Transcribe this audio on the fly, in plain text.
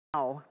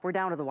Now, we're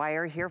down to the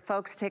wire here,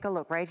 folks. Take a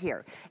look right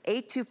here.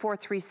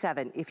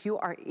 82437, if you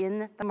are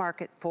in the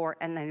market for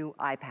a new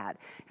iPad,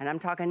 and I'm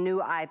talking new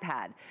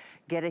iPad,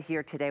 get it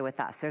here today with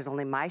us. There's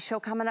only my show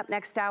coming up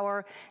next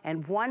hour,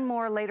 and one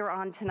more later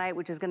on tonight,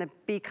 which is gonna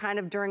be kind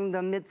of during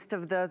the midst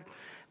of the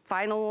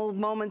final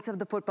moments of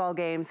the football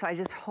game. So I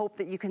just hope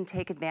that you can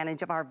take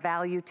advantage of our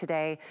value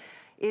today.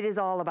 It is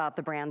all about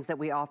the brands that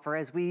we offer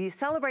as we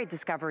celebrate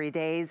Discovery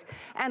Days,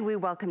 and we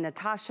welcome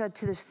Natasha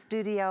to the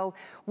studio.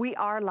 We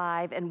are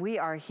live, and we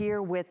are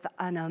here with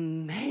an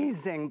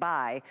amazing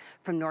buy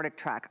from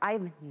NordicTrack.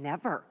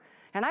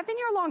 And I've been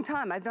here a long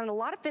time. I've done a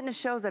lot of fitness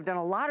shows, I've done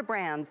a lot of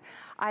brands,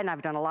 and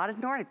I've done a lot of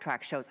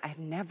NordicTrack shows. I've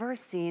never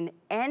seen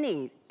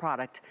any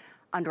product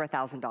under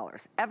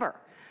 $1,000, ever.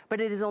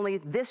 But it is only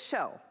this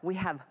show. We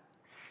have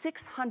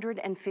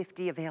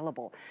 650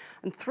 available.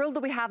 I'm thrilled that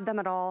we have them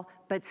at all,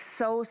 but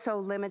so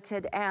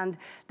limited, and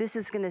this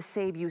is gonna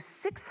save you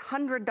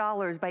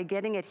 $600 by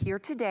getting it here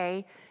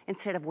today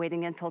instead of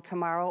waiting until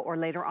tomorrow or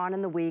later on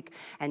in the week.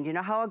 And you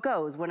know how it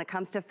goes when it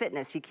comes to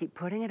fitness. You keep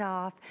putting it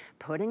off,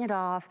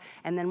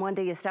 and then one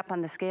day you step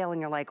on the scale and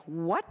you're like,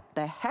 what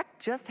the heck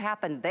just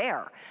happened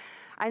there?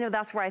 I know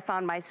that's where I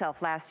found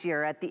myself last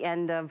year at the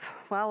end of,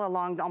 well,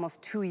 along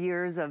almost 2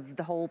 years of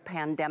the whole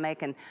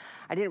pandemic, and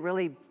I didn't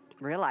really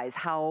realize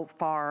how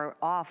far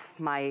off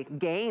my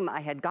game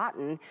I had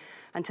gotten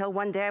until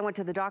one day I went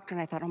to the doctor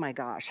and I thought, oh my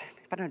gosh,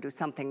 if I don't do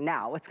something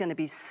now, it's gonna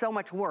be so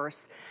much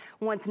worse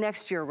once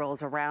next year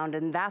rolls around.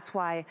 And that's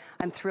why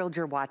I'm thrilled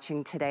you're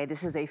watching today.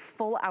 This is a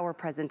full hour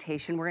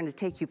presentation. We're gonna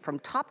take you from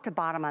top to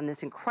bottom on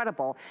this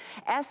incredible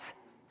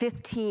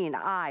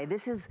S15i.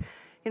 This is,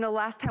 you know,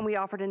 last time we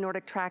offered a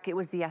NordicTrack, it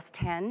was the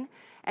S10,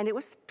 and it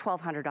was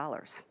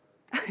 $1,200.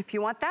 If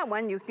you want that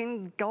one, you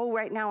can go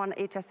right now on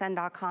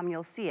hsn.com,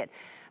 you'll see it.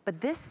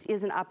 But this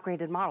is an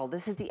upgraded model.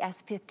 This is the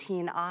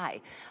S15i.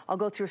 I'll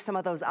go through some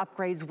of those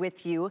upgrades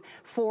with you,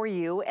 for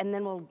you, and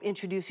then we'll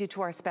introduce you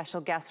to our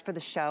special guest for the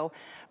show.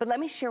 But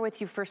let me share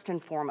with you first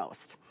and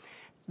foremost,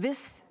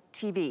 this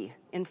TV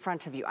in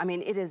front of you, I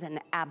mean, it is an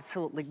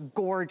absolutely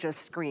gorgeous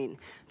screen.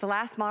 The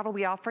last model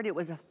we offered, it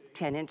was a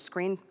 10-inch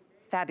screen,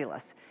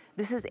 fabulous.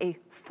 This is a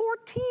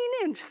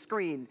 14-inch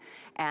screen,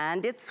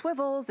 and it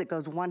swivels. It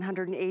goes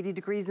 180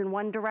 degrees in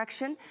one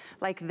direction,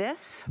 like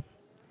this.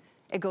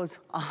 It goes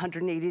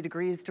 180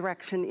 degrees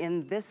direction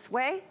in this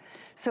way.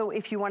 So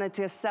if you wanted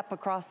to step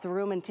across the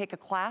room and take a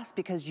class,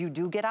 because you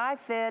do get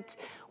iFit,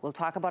 we'll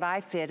talk about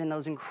iFit and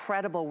those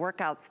incredible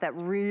workouts that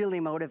really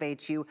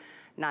motivate you,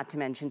 not to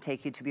mention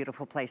take you to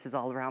beautiful places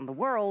all around the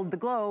world, the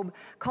globe,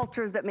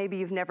 cultures that maybe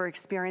you've never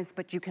experienced,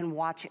 but you can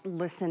watch,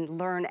 listen,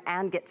 learn,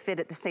 and get fit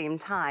at the same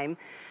time.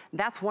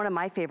 That's one of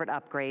my favorite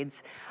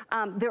upgrades.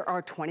 There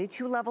are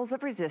 22 levels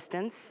of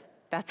resistance.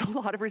 That's a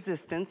lot of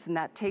resistance, and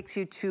that takes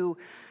you to,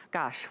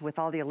 gosh, with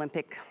all the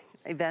Olympic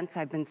events,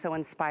 I've been so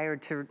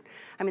inspired to,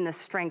 I mean, the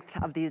strength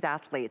of these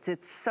athletes.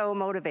 It's so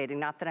motivating,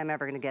 not that I'm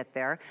ever gonna get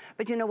there,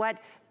 but you know what?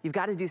 You've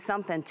got to do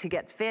something to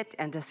get fit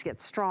and to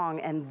get strong,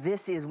 and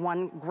this is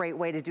one great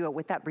way to do it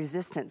with that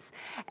resistance.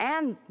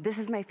 And this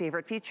is my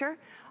favorite feature,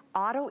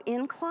 auto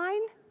incline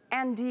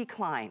and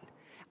decline.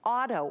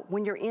 Auto,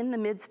 when you're in the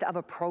midst of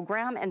a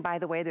program, and by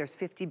the way, there's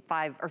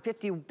 55 or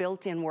 50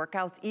 built-in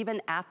workouts,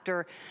 even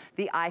after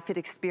the iFit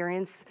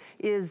experience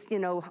is, you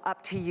know,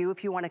 up to you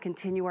if you want to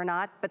continue or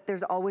not, but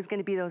there's always going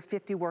to be those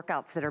 50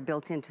 workouts that are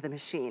built into the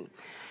machine.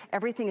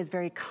 Everything is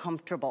very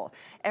comfortable.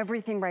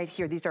 Everything right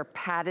here, these are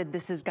padded.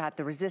 This has got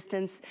the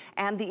resistance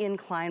and the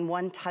incline,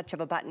 one touch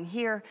of a button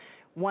here,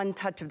 one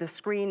touch of the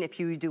screen if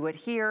you do it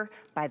here.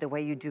 By the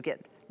way, you do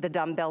get the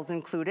dumbbells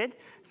included.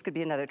 This could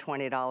be another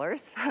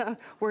 $20.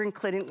 We're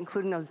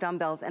including those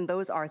dumbbells, and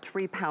those are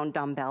 3-pound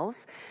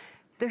dumbbells.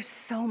 There's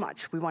so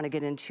much we want to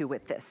get into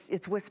with this.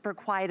 It's whisper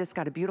quiet, it's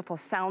got a beautiful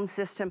sound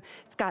system.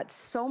 It's got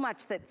so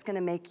much that's gonna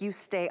make you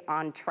stay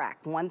on track.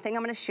 One thing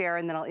I'm gonna share,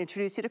 and then I'll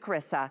introduce you to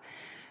Carissa.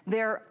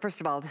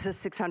 First of all, this is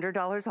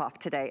 $600 off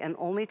today, and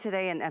only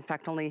today, and in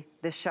fact, only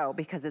this show,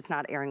 because it's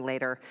not airing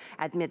later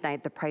at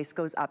midnight. The price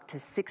goes up to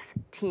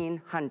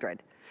 $1,600.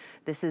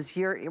 This is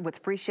with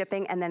free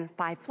shipping and then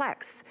 5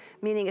 flex,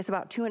 meaning it's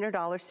about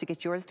 $200 to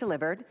get yours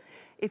delivered.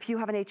 If you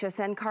have an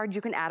HSN card,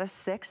 you can add a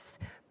 6th,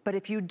 but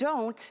if you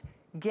don't,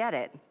 get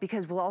it,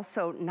 because we'll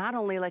also not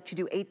only let you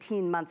do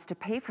 18 months to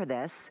pay for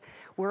this,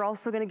 we're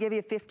also gonna give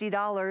you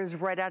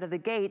 $50 right out of the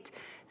gate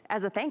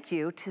as a thank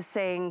you to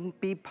saying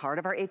be part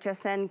of our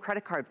HSN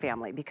credit card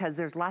family, because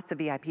there's lots of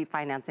VIP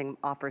financing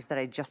offers that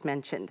I just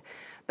mentioned.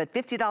 But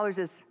 $50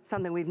 is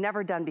something we've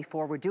never done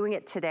before. We're doing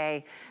it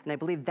today, and I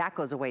believe that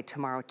goes away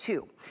tomorrow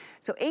too.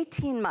 So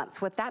 18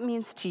 months, what that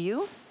means to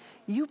you,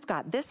 you've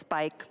got this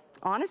bike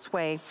on its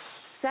way,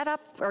 set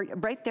up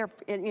right there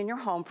in your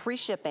home, free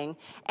shipping,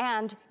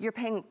 and you're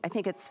paying, I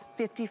think it's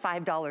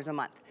 $55 a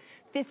month.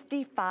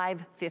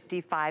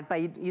 $55.55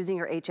 by using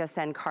your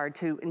HSN card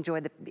to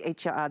enjoy the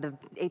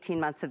 18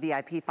 months of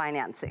VIP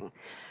financing.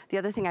 The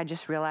other thing I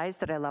just realized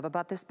that I love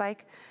about this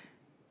bike,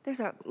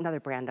 there's another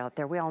brand out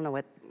there. We all know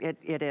what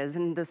it is,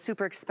 and the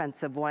super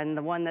expensive one,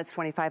 the one that's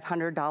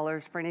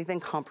 $2,500 for anything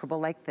comparable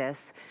like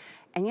this.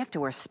 And you have to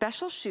wear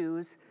special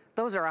shoes,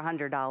 those are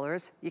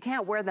 $100. You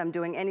can't wear them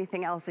doing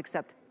anything else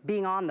except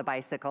being on the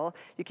bicycle.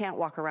 You can't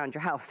walk around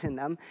your house in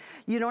them.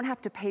 You don't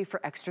have to pay for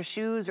extra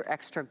shoes or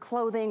extra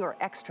clothing or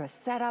extra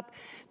setup.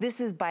 This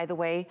is, by the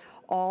way,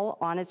 all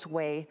on its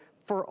way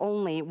for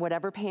only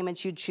whatever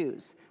payments you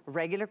choose.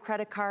 Regular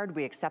credit card,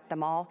 we accept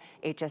them all.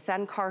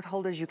 HSN card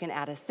holders, you can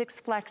add a 6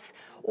 Flex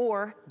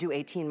or do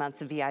 18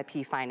 months of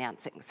VIP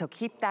financing. So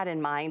keep that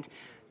in mind.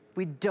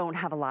 We don't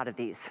have a lot of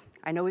these.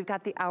 I know we've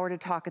got the hour to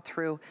talk it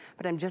through,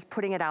 but I'm just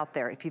putting it out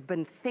there. If you've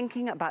been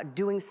thinking about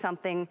doing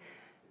something,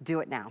 do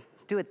it now.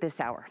 Do it this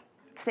hour.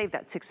 Save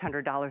that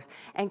 $600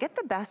 and get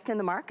the best in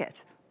the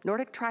market.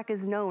 NordicTrack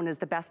is known as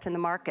the best in the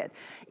market.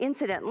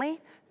 Incidentally,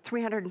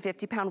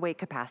 350-pound weight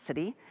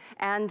capacity.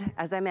 And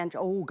as I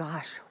mentioned, oh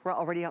gosh, we're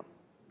already up.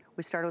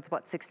 We started with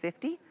what,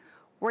 650?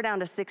 We're down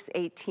to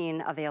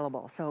 618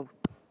 available. So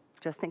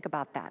just think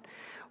about that.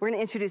 We're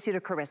gonna introduce you to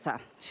Carissa.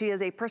 She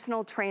is a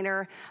personal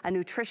trainer, a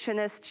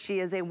nutritionist. She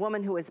is a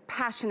woman who is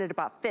passionate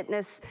about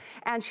fitness,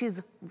 and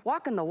she's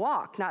walking the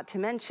walk, not to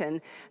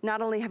mention,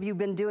 not only have you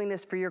been doing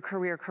this for your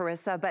career,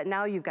 Carissa, but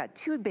now you've got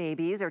 2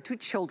 babies, or 2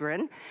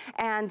 children,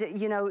 and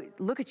you know,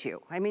 look at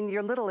you. I mean,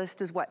 your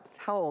littlest is what,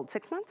 how old,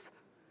 6 months?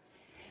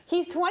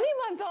 He's 20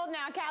 months old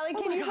now, Callie.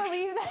 Can you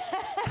believe that?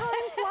 Time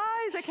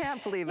flies. I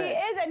can't believe it. He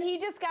is, and he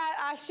just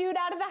got shooed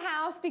out of the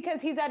house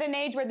because he's at an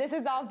age where this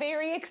is all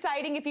very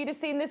exciting. If you'd have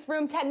seen this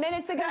room 10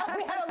 minutes ago,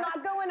 we had a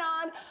lot going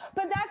on.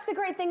 But that's the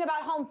great thing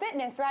about home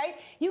fitness, right?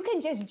 You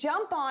can just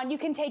jump on, you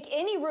can take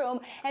any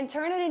room and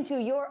turn it into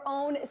your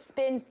own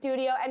spin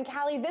studio. And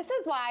Callie, this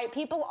is why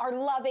people are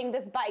loving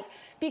this bike,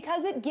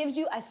 because it gives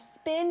you a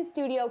spin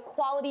studio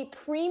quality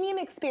premium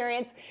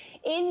experience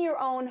in your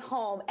own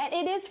home. And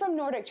it is from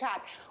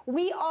NordicTrack.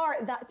 We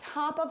are the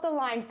top of the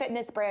line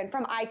fitness brand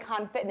from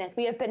Icon Fitness.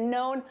 We have been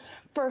known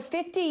for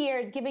 50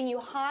 years giving you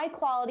high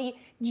quality,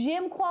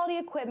 gym quality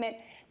equipment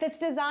that's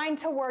designed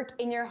to work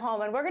in your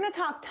home. And we're gonna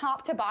talk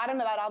top to bottom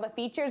about all the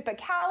features,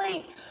 but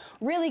Callie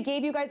really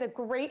gave you guys a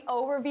great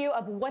overview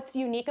of what's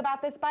unique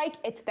about this bike.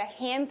 It's the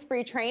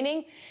hands-free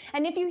training.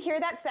 And if you hear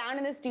that sound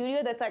in the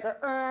studio that's like,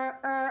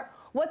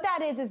 what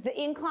that is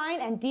the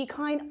incline and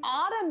decline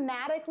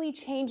automatically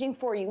changing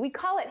for you. We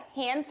call it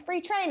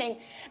hands-free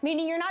training,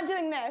 meaning you're not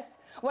doing this,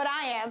 what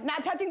I am,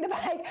 not touching the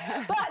bike,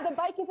 but the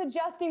bike is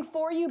adjusting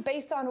for you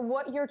based on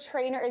what your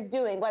trainer is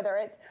doing, whether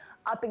it's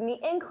upping the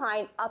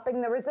incline, upping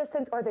the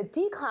resistance, or the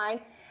decline.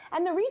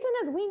 And the reason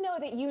is we know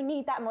that you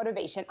need that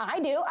motivation.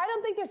 I do. I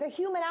don't think there's a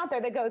human out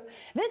there that goes,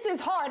 this is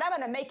hard, I'm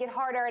gonna make it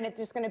harder and it's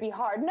just gonna be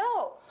hard.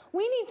 No,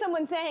 we need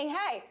someone saying,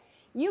 hey,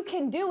 you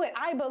can do it.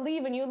 I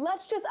believe in you.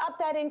 Let's just up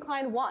that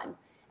incline 1.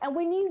 And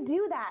when you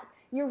do that,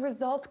 your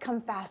results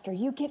come faster.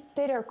 You get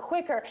fitter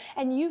quicker,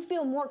 and you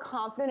feel more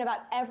confident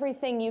about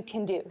everything you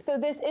can do. So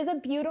this is a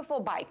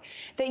beautiful bike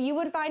that you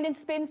would find in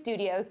spin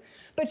studios,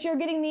 but you're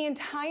getting the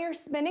entire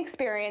spin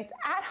experience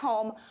at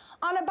home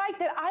on a bike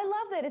that I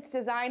love that it's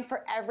designed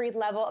for every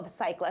level of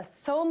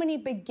cyclist. So many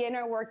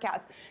beginner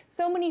workouts,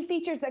 so many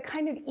features that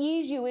kind of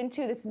ease you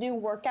into this new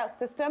workout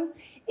system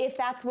if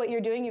that's what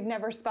you're doing, you've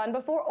never spun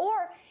before,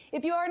 or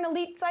if you are an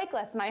elite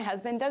cyclist. My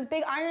husband does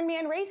big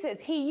Ironman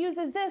races. He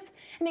uses this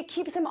and it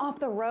keeps him off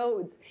the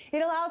roads.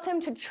 It allows him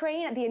to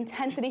train at the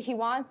intensity he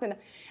wants. And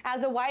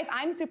as a wife,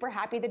 I'm super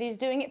happy that he's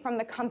doing it from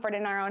the comfort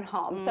in our own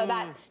home. So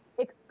that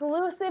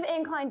exclusive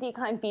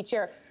incline-decline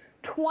feature,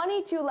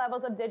 22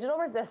 levels of digital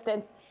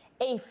resistance,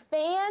 a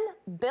fan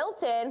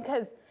built in,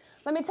 because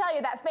let me tell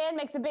you, that fan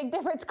makes a big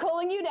difference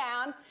cooling you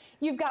down.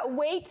 You've got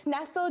weights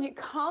nestled. It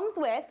comes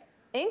with,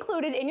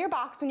 included in your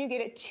box when you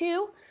get it,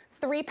 2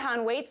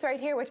 3-pound weights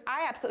right here, which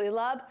I absolutely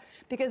love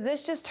because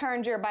this just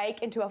turns your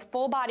bike into a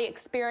full body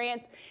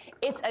experience.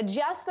 It's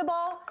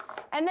adjustable.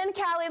 And then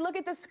Callie, look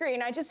at the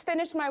screen. I just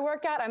finished my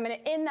workout. I'm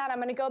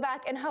gonna go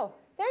back and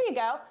there you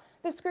go.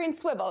 The screen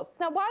swivels.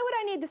 Now, why would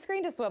I need the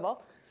screen to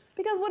swivel?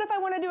 Because what if I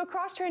want to do a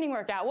cross-training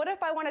workout? What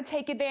if I want to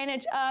take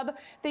advantage of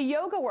the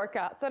yoga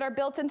workouts that are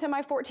built into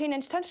my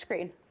 14-inch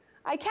touchscreen?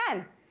 I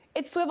can.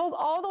 It swivels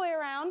all the way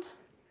around,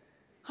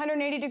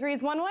 180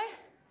 degrees one way,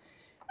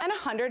 and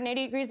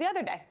 180 degrees the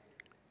other day.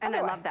 And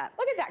I love that.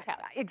 Look at that,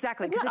 Kat.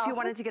 Exactly, because if you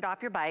wanted to get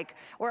off your bike,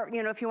 or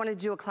if you wanted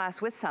to do a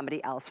class with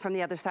somebody else from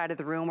the other side of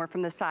the room or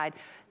from the side,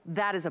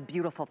 that is a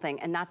beautiful thing.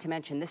 And not to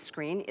mention, this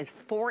screen is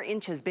 4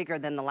 inches bigger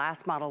than the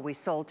last model we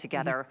sold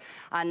together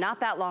not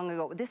that long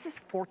ago. This is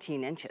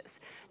 14 inches.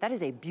 That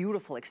is a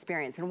beautiful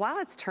experience. And while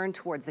it's turned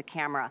towards the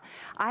camera,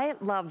 I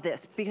love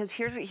this because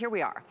here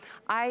we are.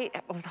 I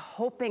was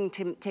hoping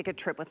to take a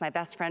trip with my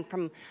best friend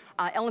from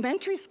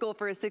elementary school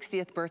for his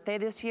 60th birthday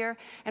this year,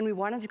 and we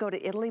wanted to go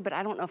to Italy, but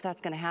I don't know if that's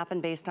gonna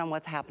happen based on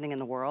what's happening in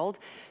the world.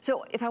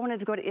 So if I wanted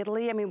to go to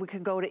Italy, I mean, we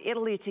could go to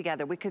Italy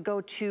together. We could go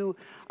to,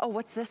 oh,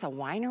 what's this, a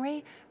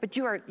winery? But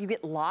you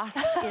get lost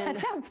in... That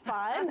sounds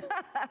fun.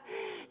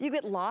 You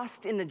get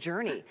lost in the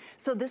journey.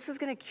 So this is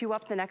gonna queue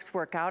up the next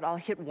workout. I'll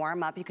hit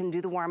warm up. You can do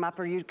the warm up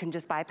or you can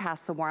just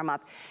bypass the warm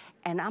up.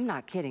 And I'm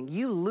not kidding,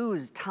 you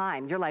lose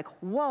time. You're like,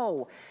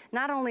 whoa,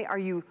 not only are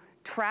you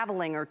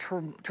traveling or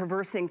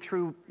traversing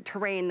through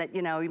terrain that,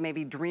 you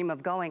maybe dream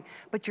of going,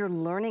 but you're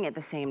learning at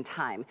the same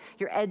time.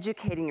 You're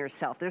educating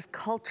yourself. There's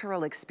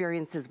cultural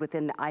experiences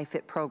within the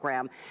iFit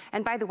program.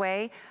 And by the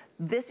way,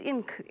 this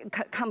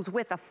comes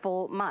with a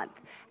full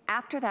month.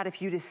 After that,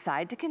 if you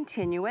decide to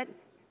continue it,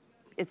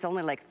 it's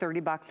only like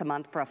 $30 a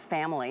month for a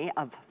family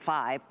of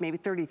 5, maybe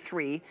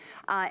 33.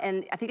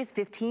 And I think it's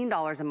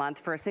 $15 a month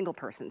for a single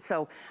person.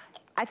 So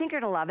I think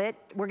you're gonna love it.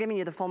 We're giving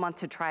you the full month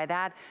to try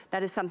that.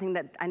 That is something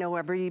that I know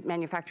every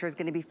manufacturer is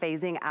gonna be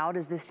phasing out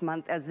as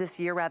this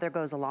year rather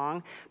goes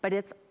along, but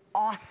it's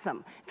awesome.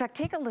 In fact,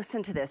 take a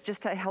listen to this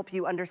just to help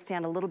you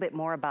understand a little bit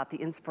more about the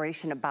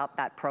inspiration about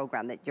that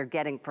program that you're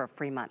getting for a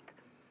free month.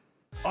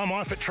 I'm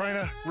iFit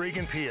trainer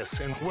Regan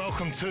Pierce, and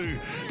welcome to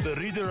the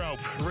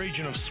Riederalp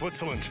region of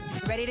Switzerland.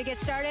 Ready to get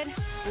started?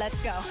 Let's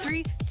go.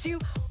 3, 2.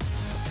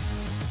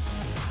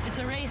 It's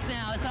a race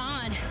now, it's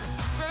on.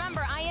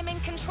 Remember, I am in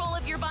control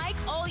of your bike.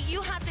 All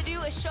you have to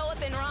do is show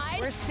up and ride.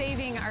 We're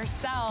saving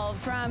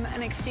ourselves from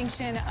an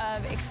extinction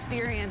of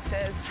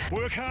experiences.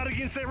 Work hard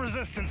against that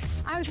resistance.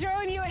 I'm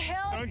throwing you a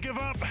hill. Don't give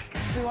up.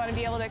 We want to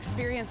be able to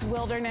experience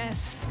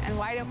wilderness and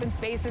wide open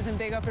spaces and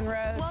big open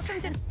roads. Welcome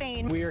to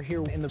Spain. We are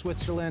here in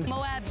Switzerland.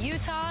 Moab,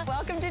 Utah.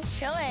 Welcome to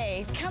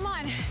Chile. Come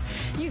on,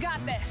 you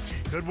got this.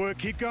 Good work,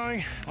 keep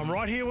going. I'm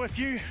right here with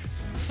you.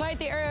 Fight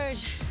the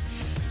urge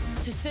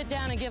to sit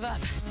down and give up.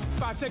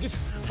 5 seconds,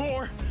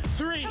 4,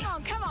 3. Come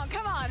on, come on,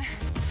 come on.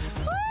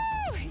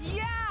 Woo!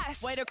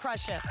 Yes! Way to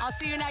crush it. I'll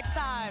see you next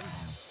time.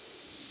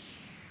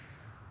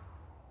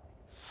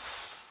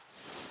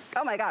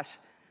 Oh my gosh.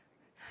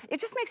 It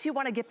just makes you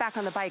want to get back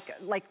on the bike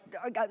like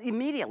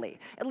immediately,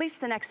 at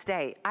least the next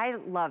day. I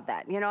love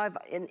that. I've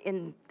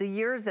in the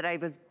years that I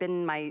was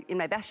been in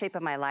my best shape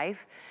of my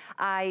life,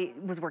 I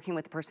was working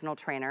with a personal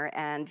trainer,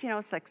 and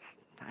it's like,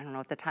 I don't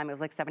know, at the time it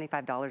was like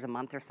 $75 a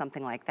month or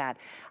something like that.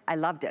 I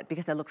loved it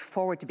because I looked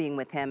forward to being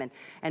with him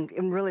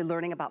and really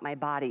learning about my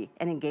body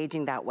and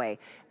engaging that way.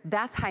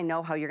 That's how I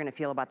know how you're gonna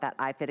feel about that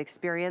iFit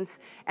experience.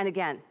 And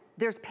again,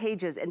 there's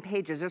pages and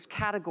pages, there's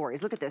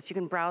categories. Look at this, you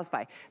can browse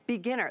by.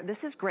 Beginner,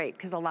 this is great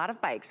because a lot of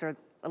bikes, or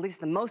at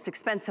least the most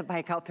expensive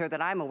bike out there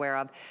that I'm aware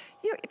of,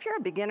 if you're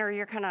a beginner,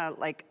 you're kind of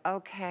like,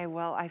 okay,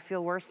 well, I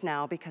feel worse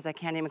now because I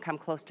can't even come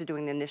close to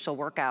doing the initial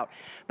workout.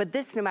 But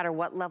this, no matter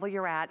what level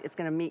you're at, it's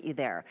gonna meet you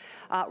there.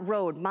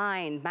 Road,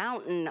 mind,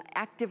 mountain,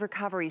 active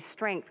recovery,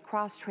 strength,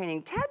 cross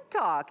training, TED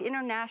Talk,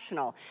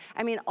 international.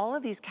 I mean, all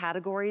of these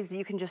categories that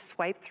you can just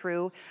swipe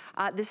through.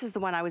 This is the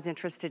one I was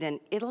interested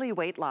in, Italy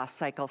Weight Loss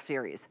Cycle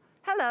Series.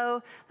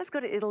 Hello, let's go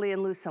to Italy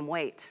and lose some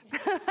weight.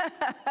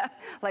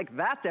 Like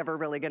that's ever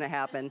really gonna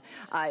happen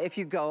if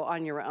you go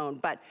on your own.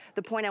 But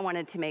the point I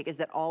wanted to make is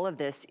that all of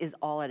this is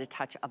all at a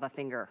touch of a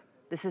finger.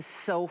 This is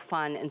so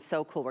fun and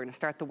so cool. We're gonna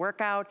start the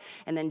workout,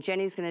 and then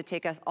Jenny's gonna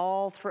take us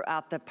all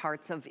throughout the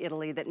parts of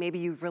Italy that maybe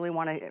you really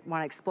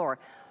wanna explore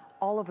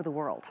all over the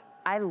world.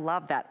 I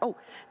love that. Oh,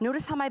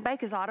 notice how my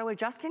bike is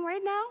auto-adjusting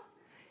right now?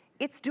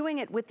 It's doing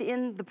it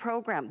within the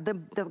program,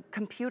 the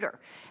computer.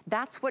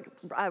 That's what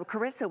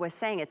Carissa was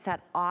saying. It's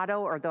that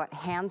auto or that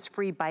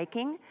hands-free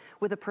biking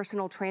with a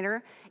personal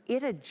trainer.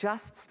 It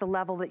adjusts the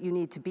level that you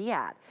need to be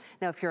at.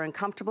 Now, if you're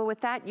uncomfortable with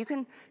that, you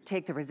can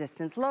take the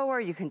resistance lower,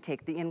 you can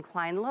take the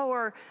incline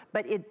lower,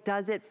 but it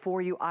does it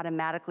for you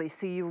automatically,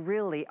 so you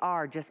really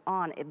are just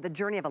on the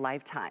journey of a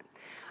lifetime.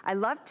 I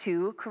love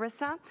too,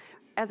 Carissa,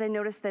 as I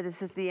noticed that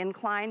this is the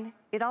incline,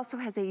 it also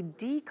has a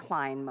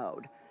decline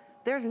mode.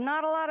 There's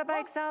not a lot of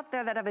bikes out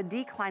there that have a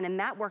decline, and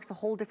that works a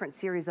whole different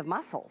series of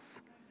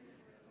muscles.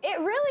 It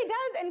really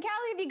does. And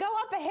Callie, if you go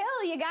up a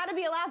hill, you got to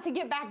be allowed to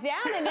get back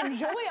down and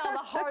enjoy all the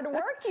hard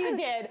work you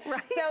did.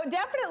 Right? So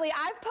definitely,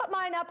 I've put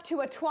mine up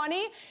to a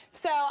 20.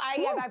 So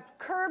I've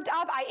curved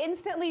up. I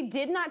instantly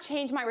did not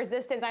change my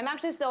resistance. I'm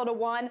actually still at a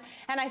 1,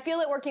 and I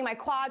feel it working my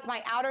quads,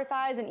 my outer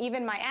thighs, and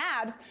even my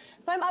abs.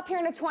 So I'm up here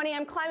in a 20.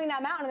 I'm climbing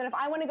that mountain, and then if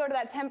I want to go to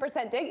that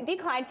 10%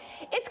 decline,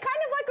 it's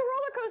kind of like a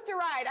roller coaster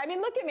ride. I mean,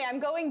 look at me. I'm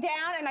going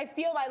down, and I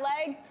feel my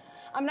legs.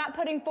 I'm not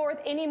putting forth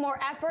any more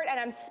effort, and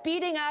I'm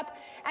speeding up.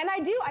 And I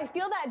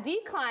feel that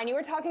decline. You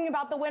were talking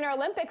about the Winter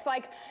Olympics,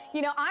 like,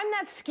 I'm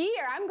that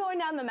skier. I'm going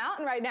down the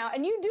mountain right now,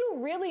 and you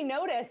do really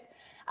notice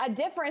a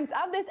difference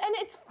of this, and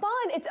it's fun.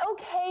 It's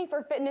okay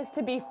for fitness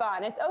to be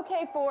fun. It's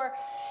okay for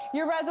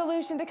your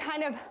resolution to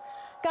kind of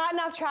gotten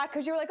off track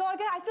because you were like, oh,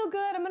 okay, I feel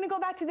good. I'm going to go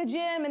back to the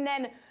gym, and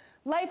then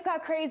life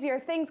got crazy or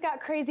things got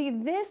crazy.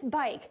 This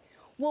bike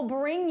will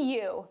bring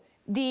you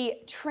the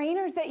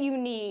trainers that you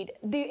need,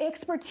 the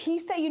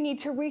expertise that you need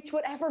to reach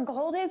whatever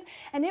goal is,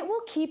 and it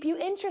will keep you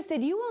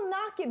interested. You will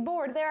not get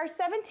bored. There are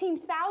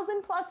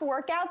 17,000 plus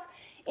workouts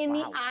in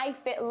the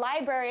iFit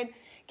library. And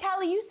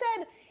Callie, you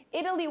said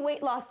Italy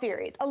Weight Loss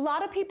Series. A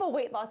lot of people,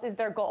 weight loss is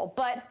their goal,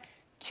 but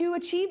to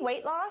achieve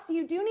weight loss,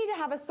 you do need to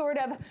have a sort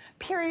of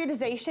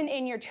periodization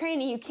in your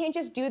training. You can't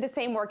just do the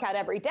same workout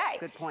every day.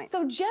 Good point.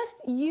 So just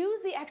use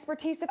the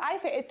expertise of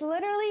iFit. It's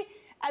literally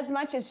as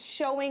much as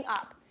showing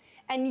up.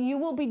 And you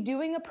will be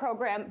doing a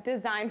program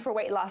designed for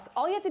weight loss.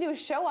 All you have to do is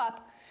show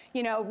up.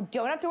 You know,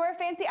 don't have to wear a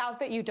fancy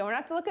outfit. You don't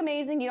have to look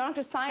amazing. You don't have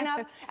to sign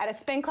up at a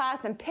spin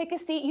class and pick a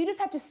seat. You just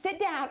have to sit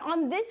down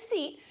on this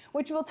seat,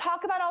 which we'll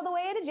talk about all the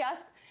way it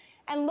adjusts,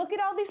 and look at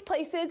all these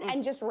places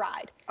and just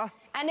ride.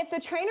 And if the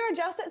trainer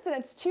adjusts it and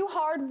it's too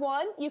hard,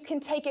 you can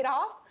take it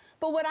off.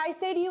 But what I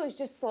say to you is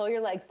just slow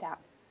your legs down.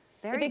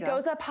 If it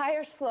goes up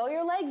higher, slow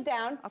your legs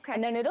down,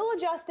 and then it'll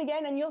adjust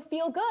again and you'll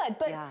feel good.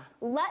 But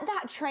let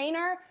that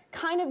trainer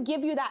kind of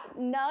give you that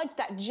nudge,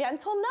 that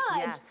gentle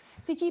nudge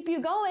to keep you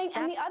going.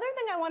 And the other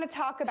thing I want to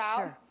talk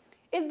about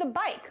is the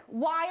bike.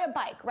 Why a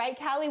bike, right,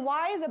 Callie?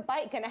 Why is a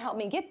bike going to help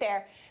me get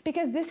there?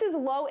 Because this is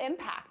low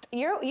impact.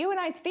 You and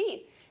I's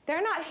feet,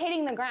 they're not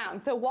hitting the ground.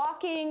 So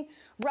walking,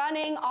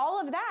 running, all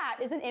of that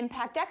is an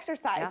impact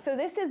exercise. So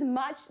this is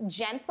much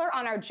gentler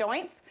on our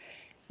joints.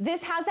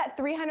 This has that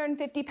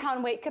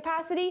 350-pound weight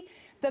capacity.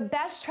 The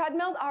best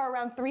treadmills are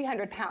around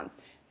 300 pounds.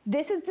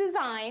 This is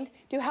designed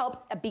to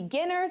help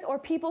beginners or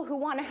people who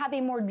want to have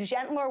a more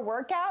gentler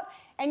workout,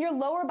 and your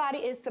lower body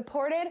is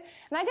supported. And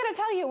I got to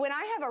tell you, when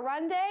I have a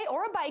run day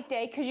or a bike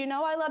day, because you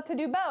know I love to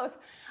do both,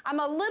 I'm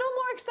a little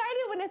more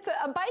excited when it's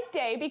a bike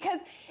day because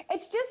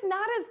it's just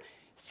not as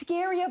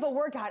scary of a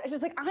workout. It's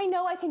just like, I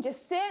know I can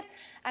just sit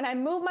and I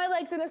move my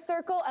legs in a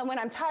circle, and when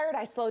I'm tired,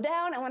 I slow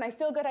down, and when I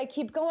feel good, I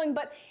keep going.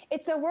 But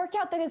it's a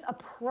workout that is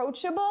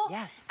approachable.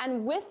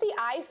 And with the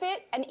iFit,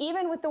 and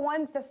even with the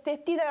ones, the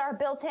 50 that are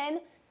built in,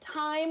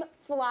 time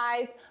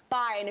flies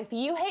by. And if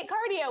you hate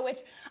cardio, which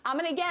I'm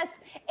going to guess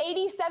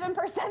 87%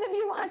 of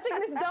you watching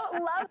this don't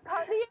love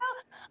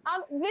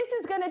cardio, this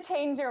is going to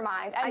change your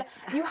mind. And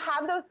you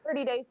have those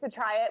 30 days to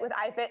try it with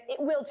iFit. It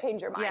will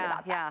change your mind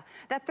about that.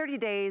 That 30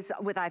 days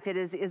with iFit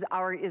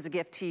is a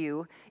gift to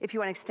you. If you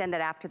want to extend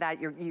that after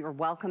that, you're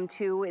welcome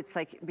to. It's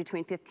like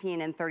between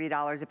 $15 and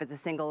 $30 if it's a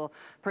single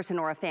person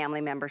or a family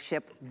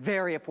membership.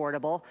 Very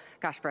affordable.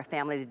 Gosh, for a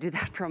family to do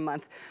that for a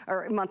month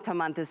or month to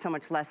month is so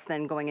much less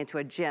than going into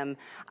a gym.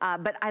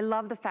 But I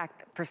love the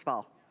fact, first of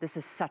all, this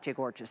is such a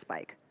gorgeous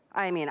bike.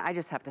 I mean, I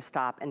just have to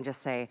stop and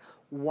just say,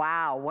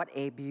 wow, what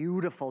a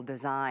beautiful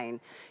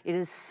design. It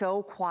is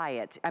so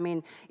quiet. I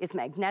mean, it's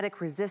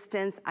magnetic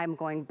resistance. I'm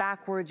going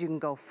backwards, you can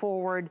go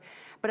forward.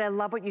 But I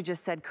love what you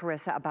just said,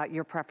 Carissa, about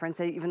your preference,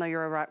 even though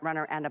you're a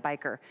runner and a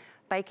biker.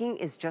 Biking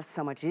is just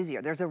so much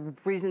easier. There's a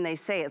reason they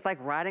say it's like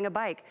riding a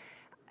bike.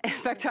 In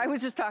fact, I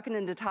was just talking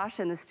to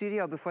Natasha in the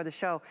studio before the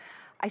show.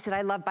 I said,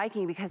 I love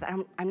biking because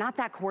I'm not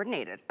that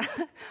coordinated.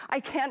 I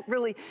can't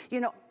really,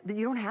 you know,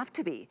 you don't have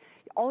to be.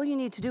 All you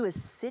need to do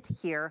is sit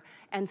here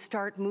and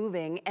start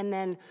moving. And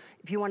then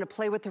if you want to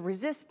play with the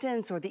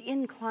resistance or the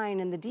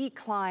incline and the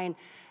decline,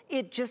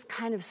 it just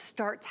kind of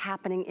starts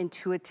happening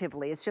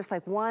intuitively. It's just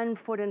like one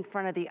foot in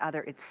front of the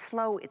other. It's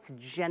slow, it's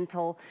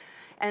gentle.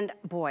 And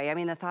boy, I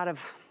mean, the thought of,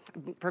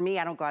 for me,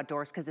 I don't go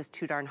outdoors because it's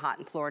too darn hot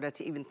in Florida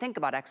to even think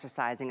about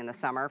exercising in the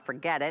summer,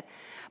 forget it.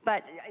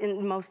 But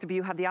most of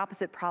you have the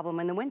opposite problem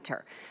in the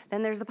winter.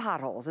 Then there's the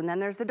potholes, and then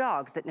there's the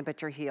dogs that nip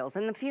at your heels,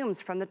 and the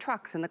fumes from the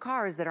trucks and the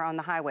cars that are on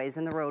the highways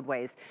and the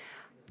roadways.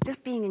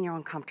 Just being in your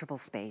own comfortable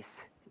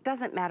space. It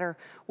doesn't matter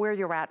where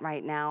you're at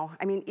right now.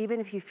 I mean, even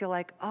if you feel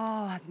like,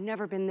 oh, I've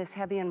never been this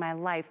heavy in my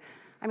life.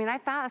 I mean,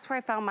 that's where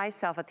I found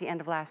myself at the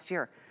end of last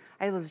year.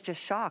 I was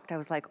just shocked. I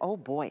was like, oh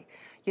boy,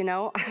 you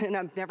know, and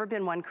I've never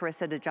been one,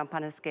 Carissa, to jump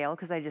on a scale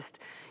because I just,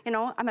 you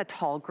know, I'm a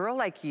tall girl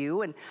like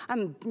you and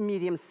I'm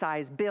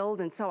medium-sized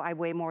build, and so I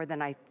weigh more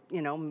than I,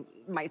 you know,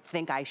 might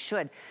think I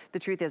should. The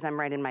truth is I'm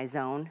right in my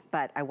zone,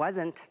 but I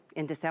wasn't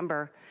in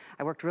December.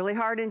 I worked really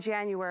hard in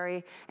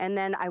January, and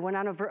then I went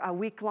on a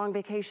week-long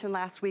vacation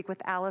last week with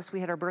Alice.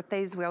 We had our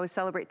birthdays. We always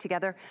celebrate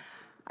together.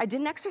 I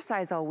didn't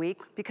exercise all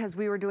week because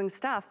we were doing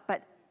stuff,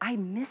 but I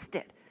missed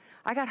it.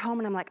 I got home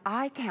and I'm like,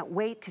 I can't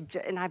wait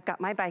to, and I've got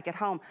my bike at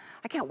home,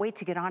 I can't wait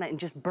to get on it and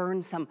just burn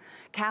some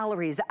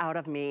calories out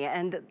of me.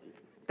 And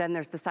then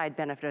there's the side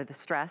benefit of the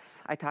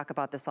stress. I talk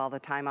about this all the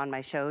time on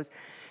my shows,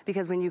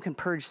 because when you can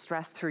purge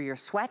stress through your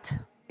sweat,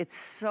 it's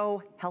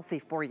so healthy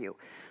for you.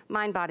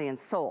 Mind, body, and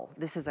soul.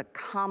 This is a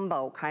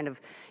combo kind of,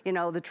 you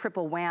know, the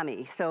triple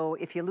whammy. So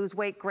if you lose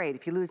weight, great.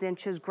 If you lose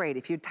inches, great.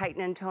 If you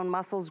tighten and tone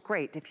muscles,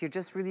 great. If you're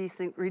just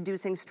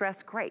reducing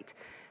stress, great.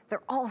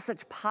 They're all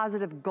such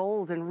positive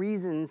goals and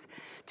reasons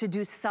to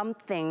do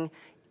something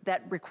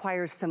that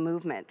requires some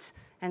movement.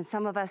 And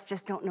some of us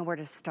just don't know where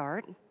to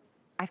start.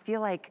 I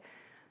feel like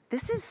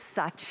this is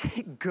such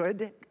a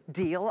good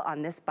deal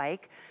on this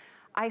bike.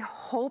 I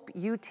hope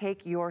you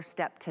take your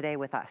step today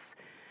with us,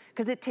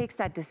 because it takes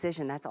that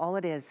decision. That's all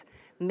it is.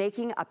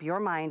 Making up your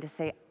mind to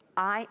say,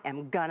 I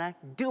am gonna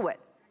do it.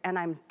 And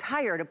I'm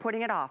tired of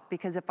putting it off,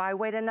 because if I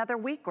wait another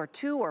week or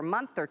two or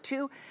month or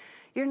two,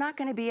 you're not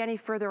gonna be any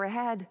further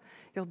ahead.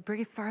 You'll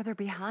be farther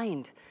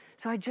behind.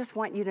 So I just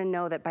want you to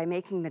know that by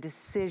making the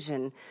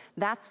decision,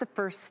 that's the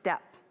first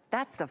step.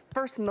 That's the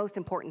first most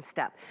important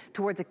step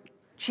towards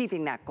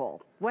achieving that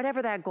goal.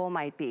 whatever that goal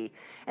might be.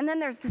 And then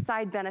there's the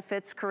side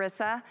benefits,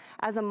 Carissa,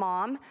 as a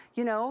mom,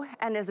 you know,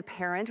 and as a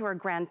parent or a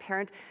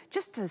grandparent,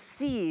 just to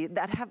see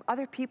that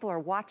other people are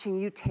watching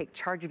you take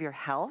charge of your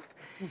health.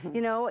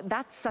 You know,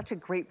 that's such a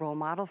great role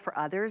model for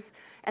others,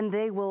 and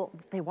they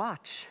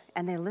watch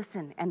and they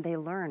listen and they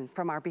learn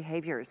from our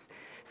behaviors.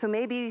 So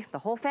maybe the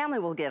whole family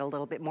will get a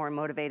little bit more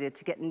motivated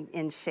to get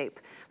in shape.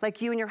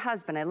 Like you and your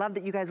husband, I love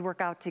that you guys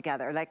work out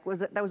together. Like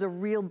that was a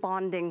real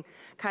bonding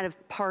kind of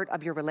part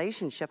of your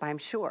relationship, I'm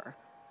sure.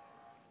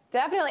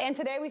 Definitely, and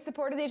today we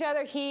supported each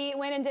other. He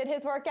went and did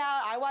his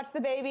workout. I watched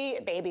the baby,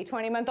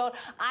 20-month-old.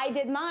 I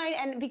did mine,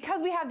 and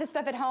because we have this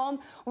stuff at home,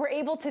 we're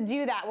able to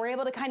do that. We're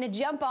able to kind of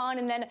jump on,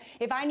 and then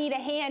if I need a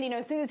hand, you know,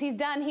 as soon as he's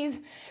done,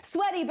 he's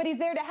sweaty, but he's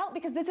there to help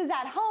because this is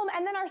at home,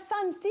 and then our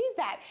son sees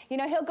that. You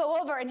know, he'll go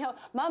over and he'll,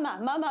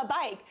 mama,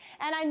 bike.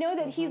 And I know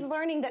that he's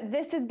learning that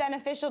this is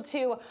beneficial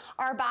to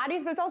our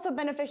bodies, but it's also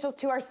beneficial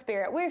to our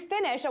spirit. We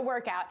finish a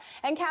workout,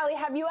 and Callie,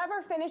 have you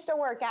ever finished a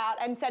workout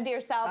and said to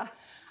yourself,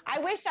 I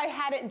wish I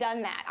hadn't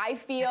done that. I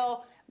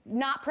feel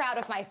not proud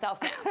of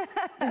myself now.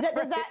 That's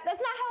not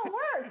how it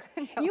works.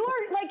 No. You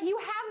are like, you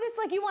have this,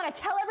 like, you want to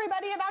tell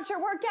everybody about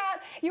your workout.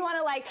 You want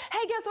to like,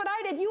 hey, guess what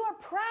I did? You are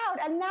proud.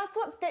 And that's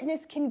what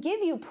fitness can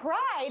give you,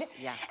 pride.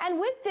 Yes. And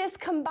with this,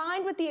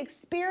 combined with the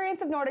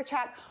experience of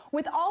NordicTrack,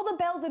 with all the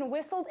bells and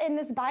whistles in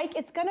this bike,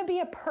 it's going to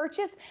be a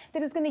purchase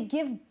that is going to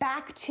give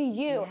back to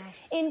you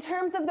in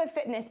terms of the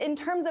fitness, in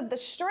terms of the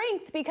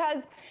strength,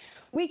 because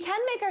we can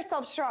make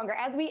ourselves stronger.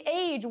 As we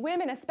age,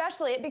 women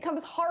especially, it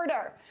becomes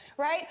harder,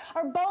 right?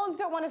 Our bones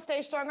don't want to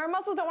stay strong, our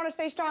muscles don't want to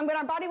stay strong, but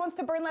our body wants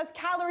to burn less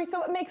calories,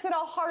 so it makes it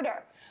all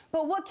harder.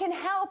 But what can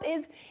help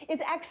is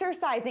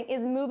exercising,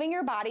 is moving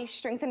your body,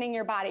 strengthening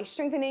your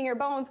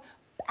bones,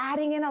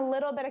 adding in a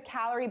little bit of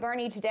calorie burn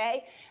each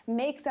day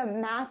makes a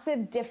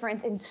massive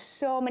difference in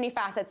so many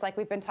facets like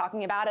we've been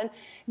talking about. And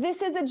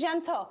this is a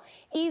gentle,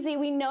 easy,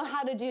 we know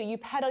how to do. You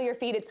pedal your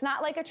feet. It's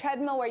not like a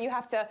treadmill where you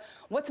have to,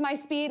 what's my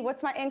speed?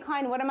 What's my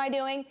incline? What am I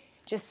doing?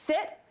 Just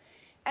sit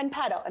and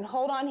pedal and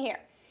hold on here.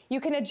 You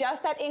can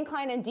adjust that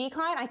incline and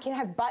decline. I can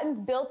have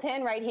buttons built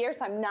in right here,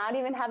 so I'm not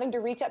even having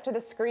to reach up to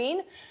the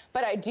screen,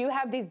 but I do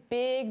have these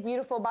big,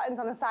 beautiful buttons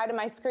on the side of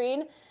my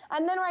screen.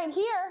 And then right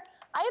here,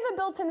 I have a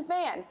built-in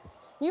fan.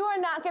 You are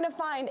going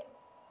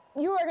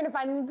to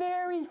find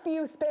very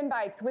few spin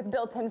bikes with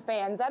built-in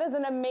fans. That is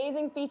an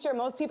amazing feature.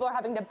 Most people are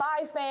having to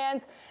buy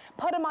fans,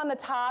 put them on the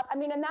top. I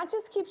mean, and that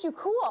just keeps you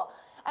cool.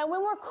 And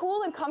when we're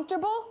cool and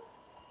comfortable,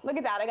 look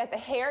at that, I got the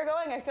hair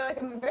going. I feel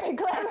like I'm very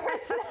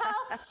glamorous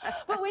now.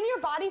 But when your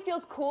body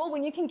feels cool,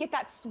 when you can get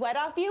that sweat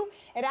off you,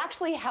 it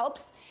actually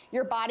helps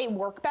your body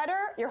work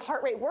better, your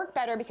heart rate work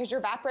better because you're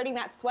evaporating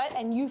that sweat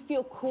and you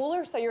feel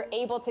cooler, so you're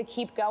able to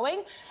keep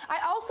going. I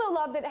also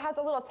love that it has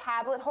a little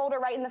tablet holder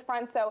right in the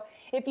front, so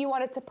if you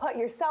wanted to put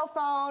your cell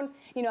phone,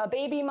 you know, a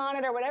baby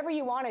monitor, whatever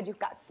you wanted, you've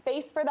got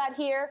space for that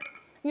here.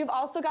 You've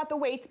also got the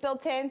weights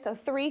built in, so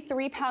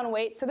 3-pound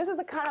weights. So this is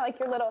kind of like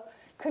your little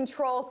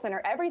control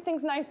center.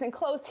 Everything's nice and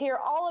close here,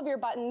 all of your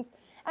buttons.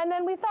 And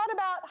then we thought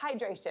about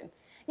hydration.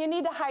 You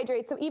need to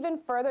hydrate, so even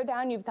further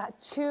down, you've got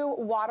 2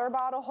 water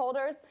bottle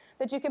holders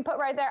that you can put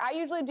right there. I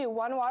usually do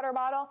 1 water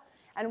bottle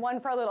and 1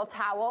 for a little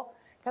towel,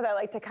 because I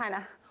like to kind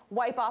of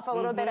wipe off a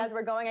little bit as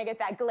we're going. I get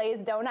that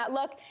glazed donut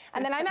look.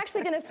 And then I'm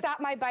actually going to stop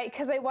my bike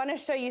because I want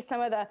to show you some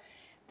of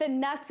the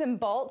nuts and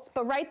bolts.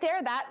 But right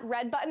there, that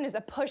red button is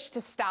a push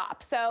to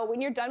stop. So when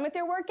you're done with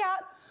your workout,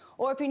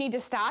 or if you need to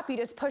stop, you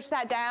just push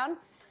that down.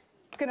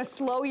 It's going to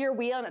slow your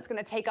wheel, and it's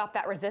going to take off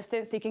that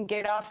resistance so you can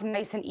get off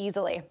nice and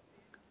easily.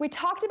 We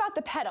talked about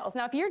the pedals.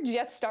 Now, if you're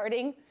just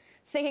starting,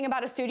 thinking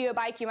about a studio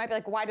bike, you might be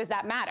like, why does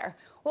that matter?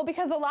 Well,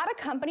 because a lot of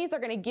companies are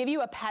going to give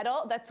you a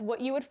pedal that's what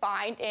you would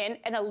find in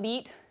an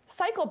elite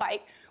cycle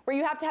bike, where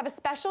you have to have a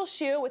special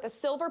shoe with a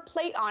silver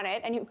plate on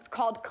it, and it's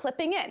called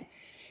clipping in.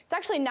 It's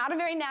actually not a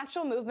very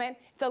natural movement.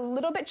 It's a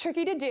little bit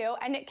tricky to do,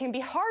 and it can be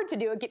hard to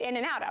do and get in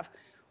and out of.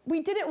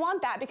 We didn't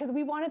want that because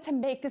we wanted to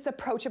make this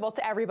approachable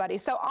to everybody.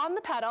 So on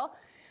the pedal,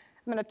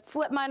 I'm going to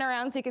flip mine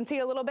around so you can see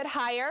a little bit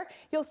higher.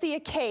 You'll see a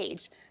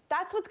cage.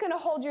 That's what's going to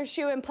hold your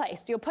shoe in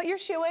place. You'll put your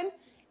shoe in.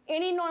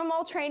 Any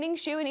normal training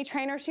shoe, any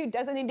trainer shoe,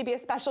 doesn't need to be a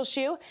special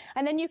shoe,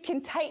 and then you can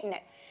tighten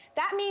it.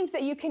 That means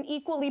that you can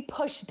equally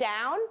push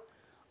down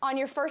on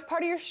your first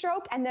part of your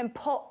stroke and then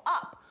pull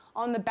up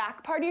on the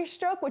back part of your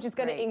stroke, which is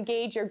going to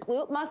engage your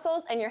glute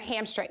muscles and your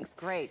hamstrings.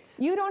 Great.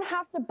 You don't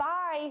have to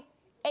buy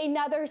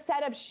another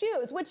set of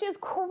shoes, which is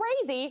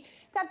crazy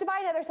to have to buy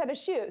another set of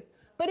shoes.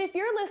 But if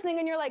you're listening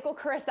and you're like, well,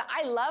 Carissa,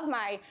 I love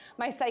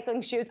my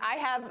cycling shoes. I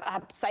have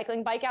a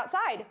cycling bike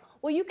outside.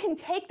 Well, you can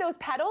take those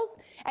pedals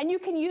and you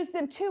can use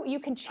them too. You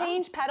can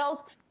change pedals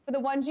for the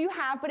ones you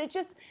have, but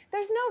there's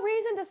no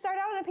reason to start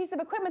out on a piece of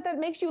equipment that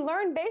makes you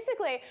learn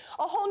basically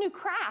a whole new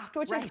craft,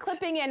 which is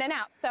clipping in and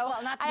out. So,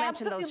 well, not to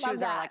mention those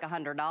shoes are like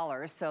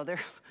 $100, so they're,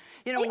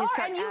 you know, when you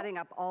start adding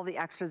up all the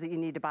extras that you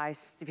need to buy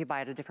if you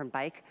buy at a different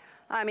bike,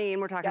 I mean,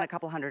 we're talking a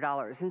couple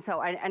 $100s. And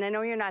so, and I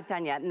know you're not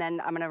done yet, and then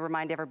I'm gonna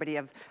remind everybody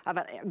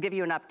give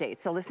you an update.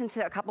 So listen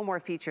to a couple more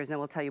features and then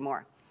we'll tell you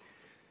more.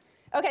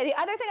 Okay, the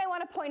other thing I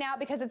want to point out,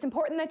 because it's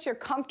important that you're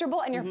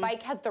comfortable and your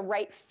bike has the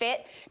right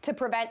fit to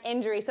prevent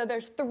injury. So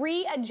there's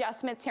 3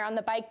 adjustments here on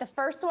the bike. The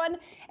first one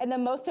and the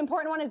most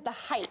important one is the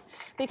height.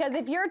 Because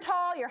if you're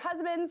tall, your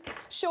husband's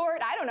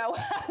short, I don't know,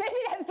 maybe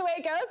that's the way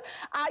it goes.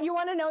 You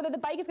want to know that the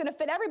bike is going to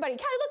fit everybody.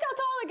 Kelly, look how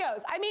tall it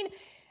goes. I mean,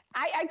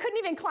 I couldn't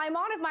even climb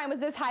on if mine was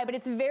this high, but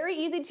it's very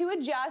easy to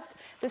adjust.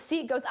 The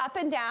seat goes up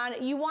and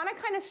down. You want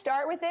to kind of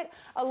start with it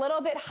a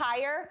little bit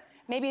higher,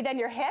 maybe than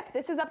your hip.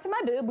 This is up to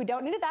my boob. We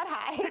don't need it that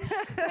high.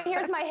 But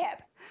here's my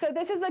hip. So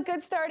this is a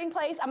good starting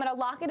place. I'm going to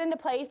lock it into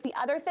place. The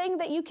other thing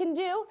that you can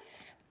do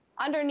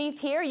underneath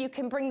here, you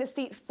can bring the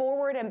seat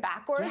forward and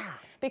backward. Yeah.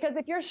 Because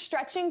if you're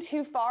stretching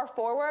too far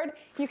forward,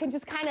 you can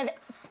just kind of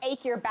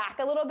ache your back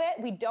a little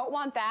bit. We don't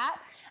want that.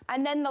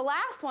 And then the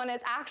last one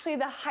is actually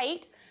the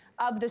height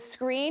of the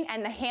screen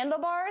and the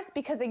handlebars,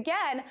 because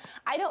again,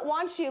 I don't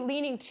want you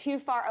leaning too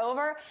far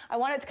over. I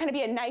want it to kind of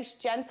be a nice,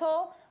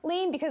 gentle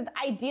lean, because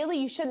ideally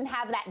you shouldn't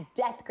have that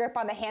death grip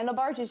on the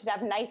handlebars. You should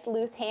have nice,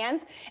 loose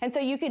hands. And so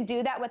you can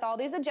do that with all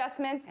these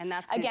adjustments. And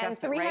that's the again,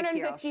 adjustment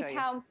 350 right here,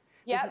 pound.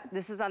 Yep.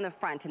 This is on the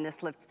front, and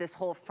this lifts this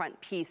whole front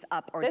piece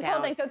up or down. This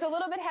whole thing, so it's a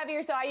little bit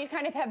heavier, so I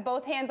kind of have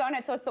both hands on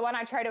it, so it's the one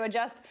I try to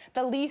adjust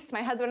the least.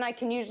 My husband and I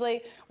can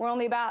usually, we're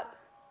only about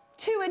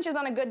 2 inches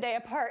on a good day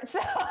apart, so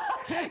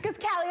because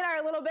Callie and I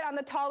are a little bit on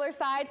the taller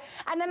side.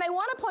 And then I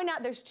want to point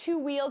out there's 2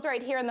 wheels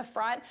right here in the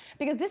front,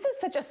 because this is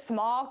such a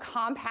small,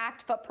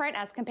 compact footprint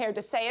as compared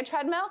to, say, a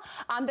treadmill,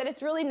 that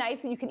it's really nice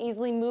that you can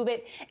easily move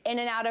it in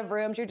and out of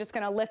rooms. You're just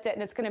going to lift it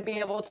and it's going to be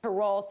able to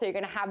roll, so you're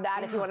going to have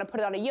that. If you want to put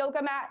it on a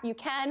yoga mat, you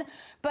can.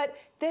 But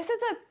this is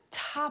a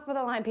top of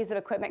the line piece of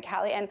equipment,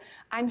 Callie, and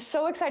I'm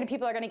so excited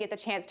people are going to get the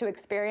chance to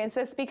experience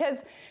this, because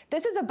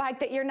this is a bike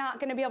that you're not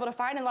going to be able to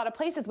find in a lot of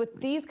places with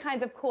these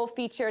kinds of cool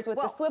features,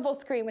 with the swivel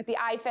screen, with the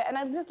iFit, and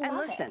I just love it. And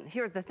listen,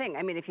 here's the thing.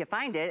 I mean, if you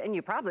find it, and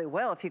you probably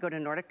will if you go to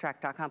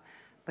NordicTrack.com,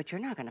 but you're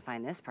not going to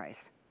find this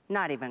price.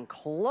 Not even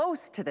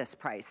close to this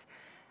price.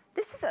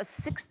 This is a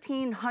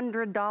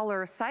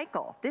 $1,600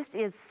 cycle. This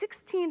is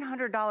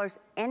 $1,600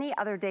 any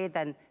other day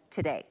than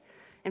today.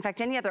 In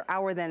fact, any other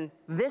hour than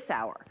this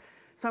hour.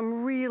 So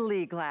I'm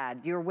really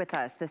glad you're with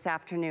us this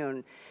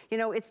afternoon. You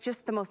know, it's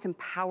just the most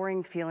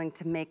empowering feeling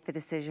to make the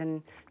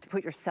decision to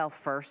put yourself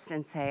first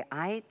and say,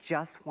 I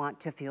just want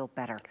to feel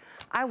better.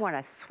 I want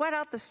to sweat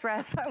out the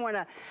stress. I want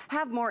to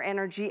have more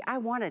energy. I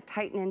want to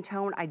tighten and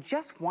tone. I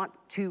just want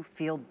to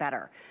feel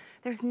better.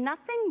 There's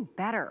nothing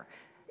better.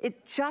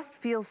 It just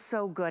feels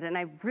so good, and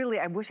I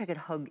wish I could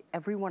hug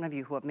every one of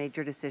you who have made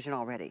your decision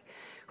already,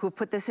 who have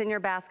put this in your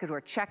basket, who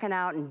are checking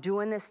out and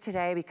doing this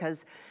today,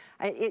 because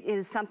it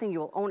is something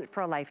you'll own it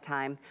for a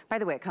lifetime. By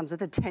the way, it comes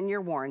with a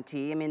 10-year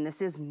warranty. I mean,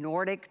 this is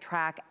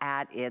NordicTrack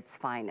at its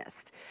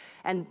finest.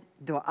 And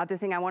the other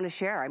thing I want to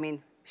share, I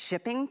mean,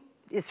 shipping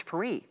is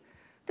free.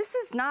 This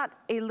is not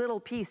a little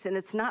piece, and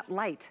it's not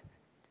light.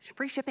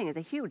 Free shipping is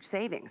a huge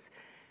savings.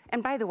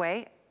 And by the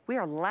way, we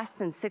are less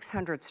than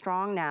 600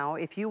 strong now.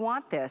 If you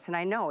want this, and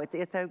I know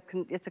it's a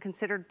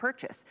considered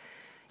purchase.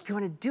 If you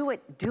want to do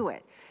it, do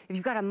it. If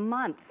you've got a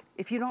month,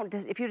 if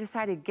you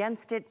decide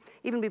against it,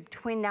 even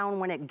between now and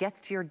when it gets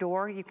to your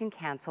door, you can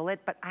cancel it,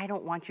 but I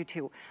don't want you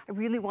to. I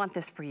really want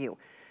this for you,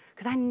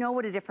 because I know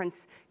what a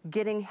difference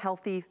getting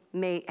healthy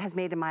has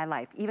made in my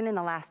life, even in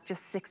the last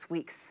just 6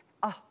 weeks.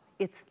 Oh,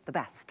 it's the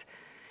best.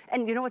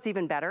 And you know what's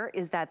even better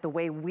is that the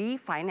way we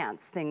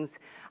finance things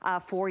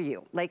for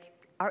you, like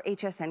our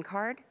HSN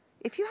card,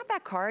 if you have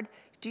that card,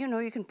 do you know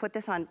you can put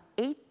this on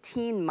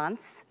 18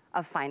 months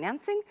of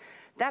financing?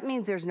 That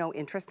means there's no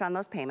interest on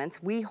those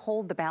payments. We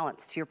hold the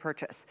balance to your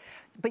purchase.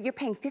 But you're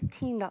paying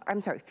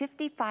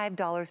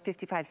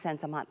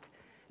 $55.55 a month.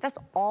 That's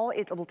all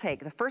it will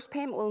take. The first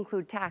payment will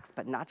include tax,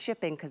 but not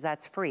shipping, because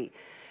that's free.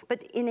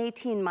 But in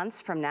 18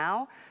 months from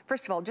now,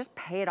 first of all, just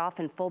pay it off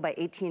in full by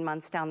 18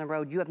 months down the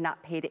road. You have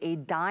not paid a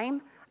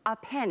dime, a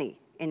penny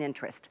in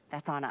interest.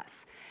 That's on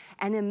us.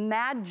 And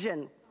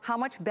imagine how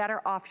much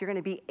better off you're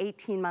gonna be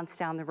 18 months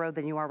down the road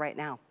than you are right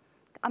now.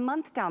 A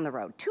month down the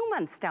road, 2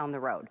 months down the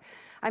road.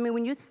 I mean,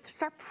 when you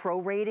start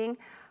prorating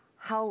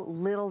how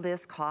little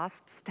this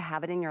costs to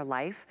have it in your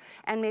life,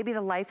 and maybe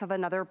the life of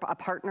a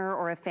partner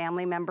or a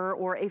family member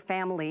or a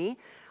family,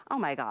 oh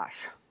my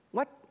gosh,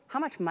 how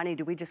much money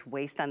do we just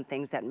waste on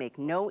things that make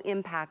no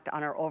impact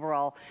on our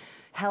overall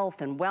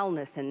health and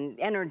wellness and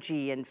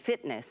energy and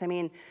fitness? I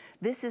mean,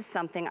 this is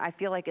something, I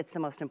feel like it's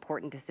the most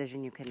important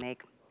decision you can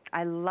make.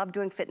 I love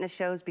doing fitness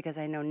shows because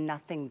I know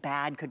nothing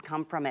bad could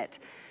come from it.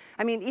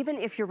 I mean, even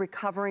if you're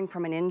recovering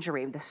from an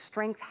injury, the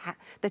strength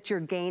that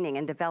you're gaining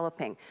and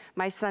developing.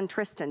 My son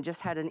Tristan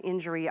just had an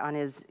injury on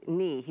his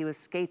knee. He was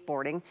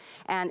skateboarding,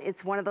 and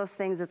it's one of those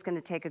things that's gonna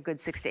take a good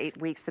 6 to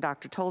 8 weeks, the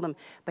doctor told him,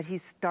 but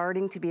he's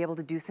starting to be able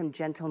to do some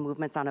gentle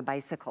movements on a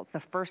bicycle. It's the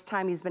first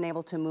time he's been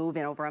able to move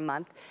in over a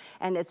month,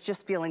 and it's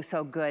just feeling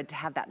so good to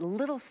have that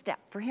little step.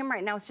 For him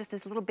right now, it's just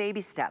this little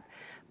baby step.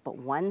 But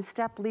one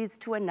step leads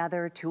to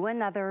another, to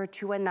another,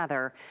 to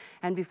another,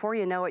 and before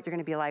you know it, you're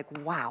gonna be like,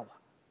 wow,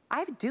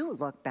 I do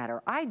look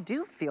better. I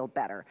do feel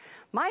better.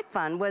 My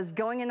fun was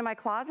going into my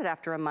closet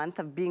after a month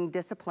of being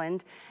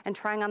disciplined and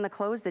trying on the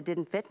clothes that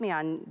didn't fit me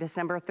on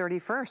December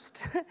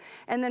 31st.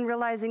 And then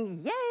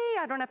realizing, yay,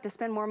 I don't have to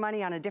spend more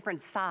money on a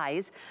different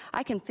size.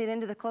 I can fit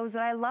into the clothes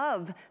that I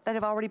love, that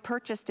I've already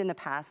purchased in the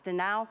past. And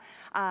now,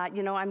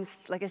 you know, I'm,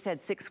 like I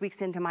said, 6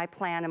 weeks into my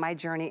plan and my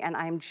journey, and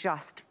I'm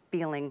just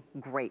feeling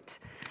great.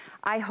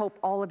 I hope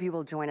all of you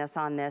will join us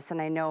on this,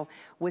 and I know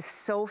with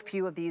so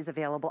few of these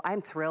available,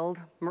 I'm thrilled.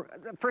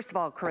 First of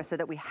all, Carissa,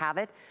 that we have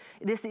it.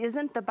 This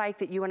isn't the bike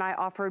that you and I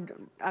offered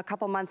a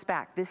couple months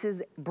back. This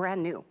is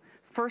brand new.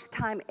 First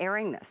time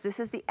airing this. This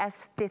is the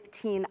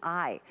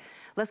S15i.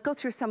 Let's go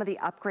through some of the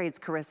upgrades,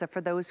 Carissa,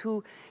 for those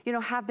who, you know,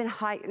 have been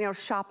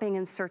shopping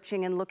and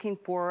searching and looking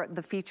for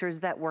the features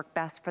that work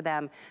best for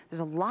them.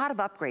 There's a lot of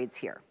upgrades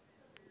here.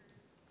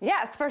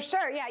 Yes, for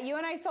sure. Yeah, you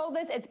and I sold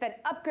this. It's been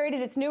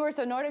upgraded. It's newer.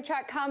 So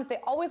NordicTrack comes. They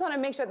always want to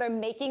make sure they're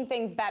making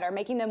things better,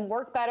 making them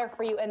work better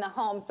for you in the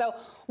home. So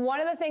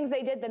one of the things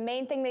they did, the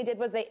main thing they did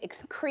was they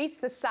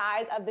increased the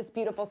size of this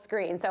beautiful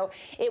screen. So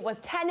it was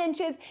 10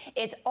 inches.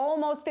 It's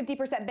almost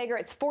 50% bigger.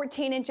 It's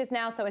 14 inches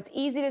now. So it's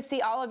easy to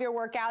see all of your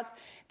workouts.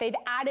 They've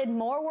added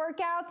more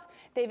workouts.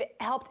 They've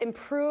helped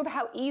improve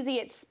how easy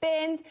it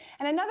spins.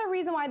 And another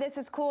reason why this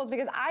is cool is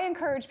because I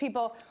encourage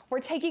people, we're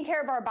taking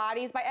care of our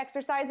bodies by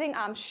exercising,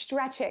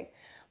 stretching.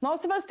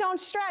 Most of us don't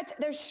stretch.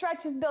 There's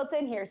stretches built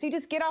in here. So you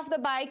just get off the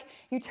bike,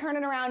 you turn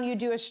it around, you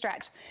do a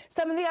stretch.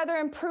 Some of the other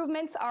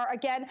improvements are,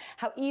 again,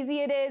 how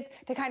easy it is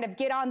to kind of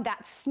get on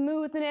that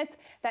smoothness,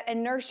 that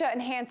inertia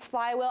enhanced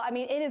flywheel. I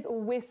mean, it is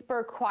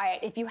whisper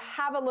quiet. If you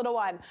have a little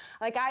one,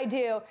 like I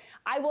do,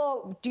 I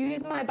will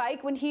use my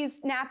bike when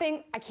he's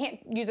napping. I can't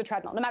use a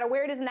treadmill. No matter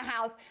where it is in the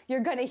house, you're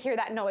gonna hear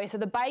that noise. So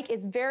the bike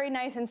is very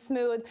nice and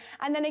smooth.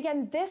 And then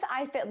again, this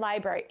iFit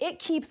library, it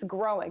keeps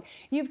growing.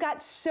 You've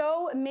got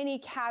so many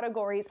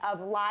categories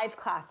of live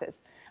classes,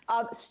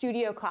 of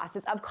studio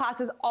classes, of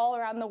classes all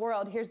around the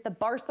world. Here's the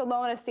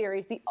Barcelona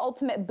series, the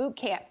ultimate boot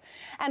camp.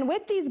 And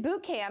with these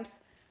boot camps,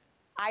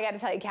 I got to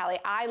tell you, Callie,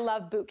 I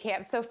love boot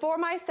camps. So for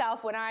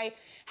myself, when I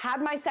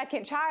had my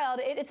second child,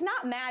 it's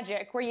not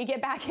magic where you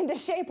get back into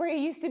shape where you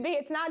used to be.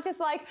 It's not just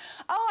like,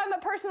 oh, I'm a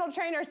personal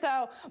trainer,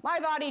 so my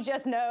body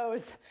just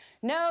knows.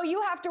 No,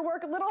 you have to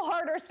work a little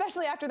harder,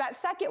 especially after that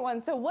second one.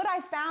 So what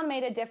I found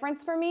made a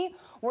difference for me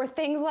were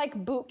things like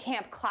boot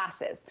camp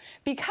classes,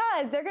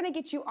 because they're going to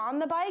get you on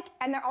the bike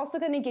and they're also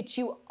going to get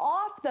you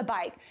off the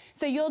bike.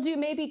 So you'll do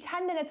maybe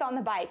 10 minutes on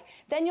the bike,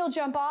 then you'll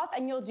jump off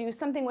and you'll do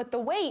something with the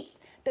weights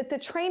that the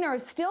trainer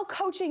is still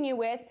coaching you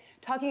with,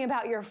 talking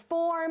about your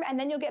form, and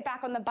then you'll get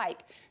back on the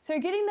bike. So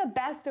you're getting the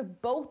best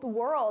of both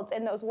worlds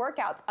in those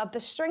workouts of the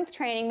strength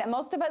training that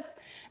most of us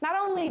not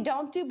only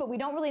don't do, but we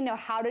don't really know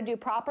how to do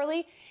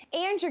properly,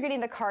 and you're getting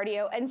the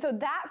cardio. And so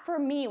that, for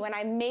me, when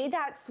I made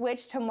that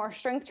switch to more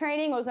strength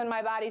training, was when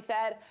my body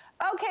said,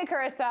 okay,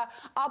 Carissa,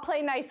 I'll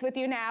play nice with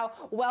you now.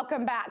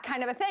 Welcome back,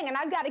 kind of a thing. And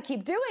I've got to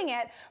keep doing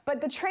it.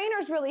 But the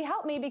trainers really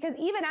helped me, because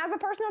even as a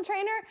personal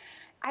trainer,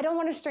 I don't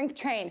want to strength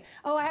train.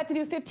 Oh, I have to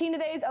do 15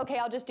 of these? Okay,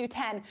 I'll just do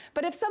 10.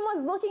 But if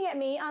someone's looking at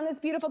me on this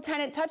beautiful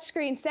 10-inch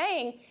touchscreen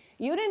saying,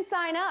 you didn't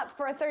sign up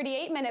for a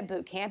 38-minute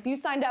boot camp, you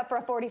signed up for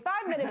a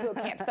 45-minute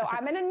boot camp, so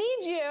I'm gonna need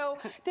you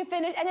to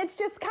finish. And it's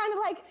just kind of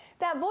like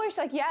that voice,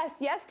 like, yes,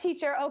 yes,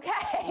 teacher,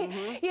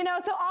 okay. You know,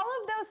 so all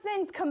of those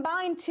things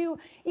combined to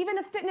even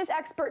a fitness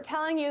expert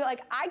telling you,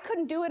 like, I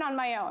couldn't do it on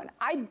my own.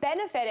 I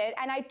benefited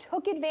and I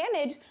took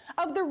advantage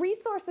of the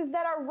resources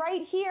that are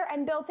right here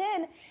and built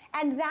in,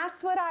 and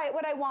that's what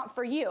I want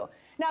for you.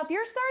 Now, if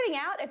you're starting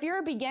out, if you're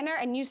a beginner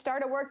and you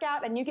start a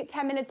workout and you get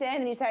 10 minutes in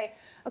and you say,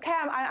 okay,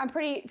 I'm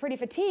pretty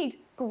fatigued,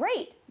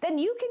 great. Then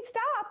you can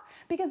stop,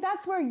 because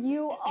that's where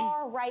you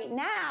are right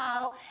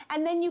now.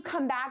 And then you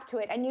come back to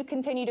it and you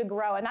continue to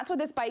grow. And that's what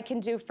this bike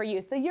can do for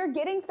you. So you're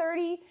getting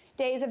 30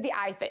 days of the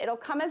iFit. It'll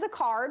come as a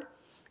card.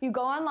 You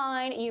go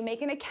online, you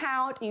make an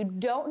account. You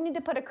don't need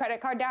to put a credit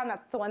card down.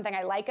 That's the one thing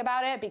I like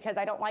about it, because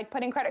I don't like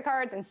putting credit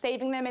cards and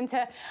saving them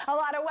into a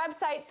lot of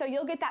websites. So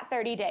you'll get that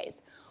 30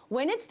 days.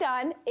 When it's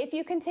done, if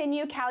you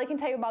continue, Callie can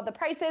tell you about the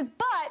prices,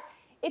 but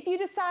if you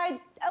decide,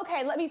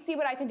 okay, let me see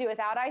what I can do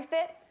without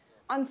iFit,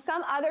 on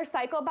some other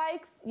cycle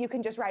bikes, you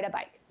can just ride a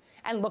bike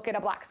and look at a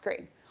black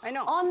screen. I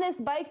know. On this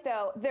bike,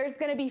 though, there's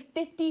going to be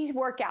 50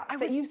 workouts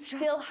that you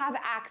still have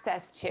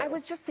access to. I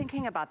was just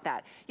thinking about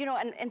that. You know,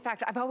 and in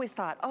fact, I've always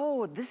thought,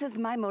 oh, this is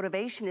my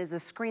motivation, is a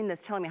screen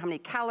that's telling me how many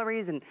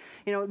calories and,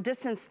 you know,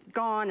 distance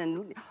gone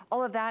and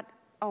all of that.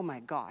 Oh my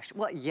gosh.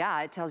 Well,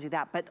 yeah, it tells you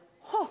that, but,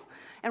 oh,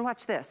 and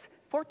watch this,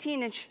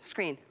 14-inch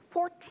screen.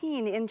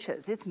 14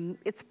 inches,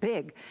 it's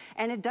big,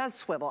 and it does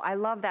swivel. I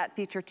love that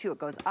feature too. It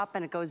goes up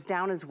and it goes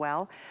down as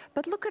well.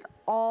 But look at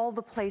all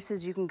the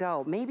places you can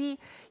go. Maybe,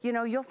 you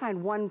know, you'll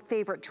find one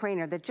favorite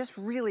trainer that just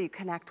really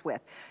connect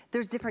with.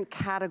 There's different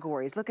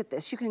categories. Look at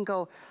this. You can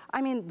go,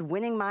 I mean, the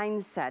winning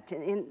mindset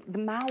in the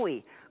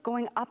Maui,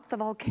 going up the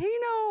volcano.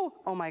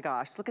 Oh my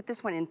gosh, look at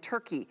this one in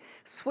Turkey,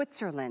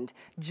 Switzerland,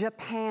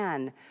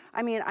 Japan.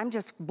 I mean, I'm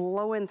just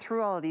blowing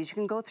through all of these. You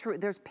can go through,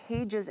 there's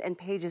pages and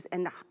pages,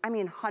 and I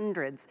mean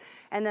hundreds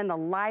And then the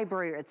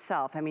library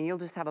itself, I mean, you'll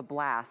just have a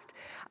blast.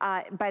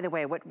 By the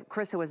way, what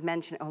Carissa was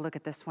mentioning, oh, look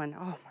at this one.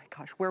 Oh my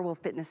gosh, where will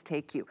fitness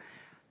take you?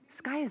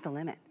 Sky is the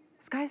limit.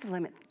 Sky's the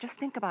limit. Just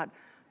think about,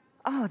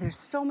 oh, there's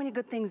so many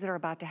good things that are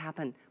about to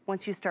happen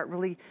once you start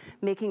really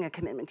making a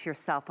commitment to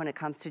yourself when it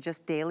comes to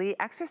just daily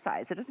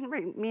exercise. It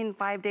doesn't mean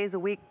 5 days a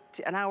week,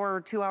 an hour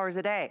or 2 hours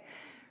a day.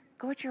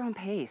 Go at your own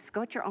pace.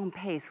 Go at your own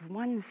pace,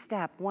 one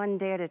step, one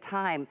day at a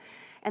time.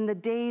 And the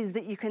days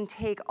that you can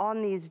take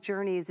on these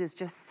journeys is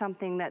just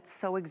something that's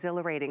so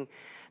exhilarating.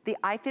 The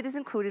iFit is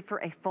included for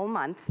a full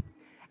month.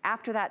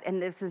 After that,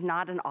 and this is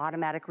not an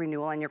automatic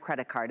renewal on your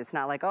credit card. It's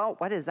not like, oh,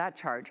 what is that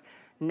charge?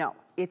 No,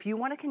 if you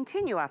want to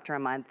continue after a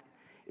month,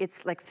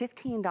 it's like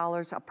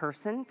 $15 a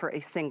person for a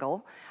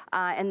single.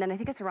 And then I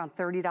think it's around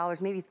 $30,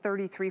 maybe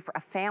 $33 for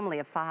a family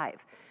of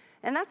 5.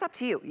 And that's up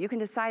to you. You can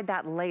decide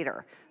that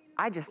later.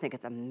 I just think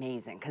it's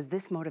amazing because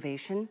this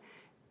motivation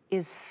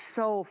is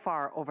so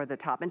far over the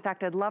top. In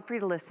fact, I'd love for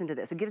you to listen to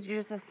this. It gives you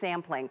just a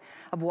sampling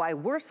of why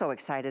we're so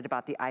excited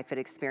about the iFit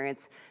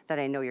experience that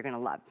I know you're gonna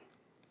love.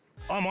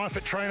 I'm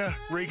iFit trainer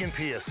Regan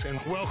Pierce, and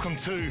welcome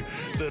to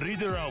the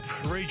Riederalp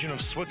region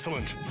of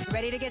Switzerland.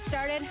 Ready to get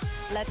started?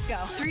 Let's go.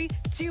 3,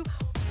 2.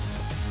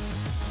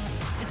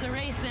 It's a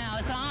race now,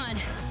 it's on.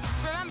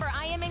 Remember,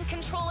 I am in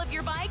control of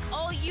your bike.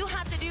 All you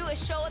have to do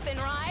is show up and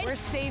ride. We're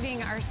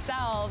saving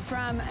ourselves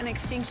from an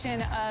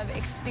extinction of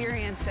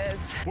experiences.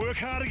 Work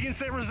hard against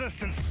that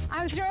resistance.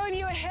 I'm throwing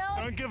you a hill.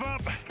 Don't give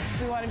up.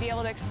 We want to be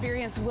able to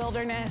experience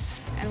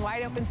wilderness and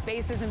wide open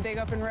spaces and big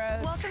open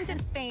roads. Welcome to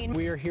Spain.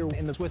 We are here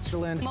in the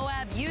Switzerland.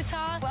 Moab,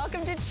 Utah.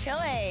 Welcome to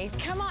Chile.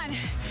 Come on,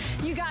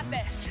 you got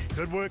this.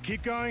 Good work,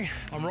 keep going.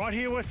 I'm right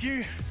here with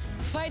you.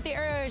 Fight the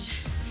urge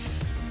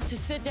to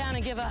sit down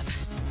and give up.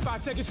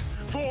 5 seconds.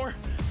 4,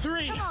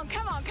 3. Come on,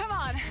 come on, come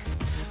on.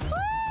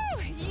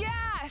 Woo!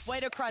 Yes! Way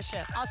to crush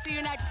it. I'll see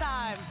you next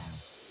time.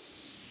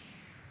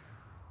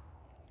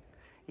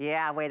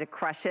 Yeah, way to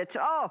crush it.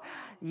 Oh,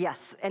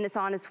 yes, and it's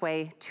on its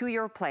way to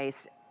your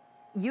place.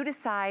 You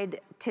decide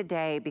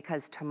today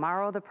because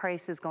tomorrow the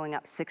price is going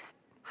up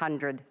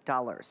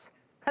 $600.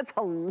 That's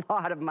a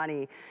lot of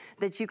money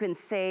that you can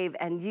save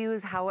and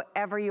use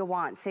however you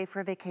want. Save for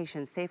a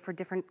vacation, save for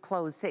different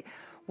clothes, save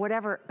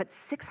whatever, but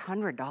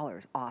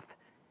 $600 off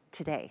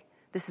today.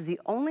 This is the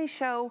only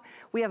show.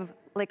 We have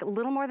like a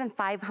little more than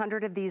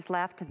 500 of these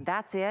left.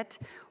 That's it.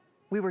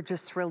 We were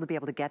just thrilled to be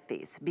able to get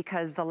these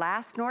because the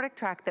last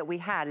NordicTrack that we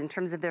had in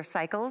terms of their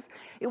cycles,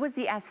 it was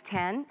the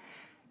S10.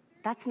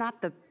 That's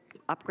not the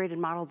upgraded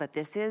model that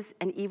this is.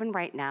 And even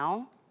right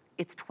now,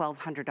 it's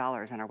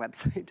 $1,200 on our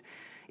website.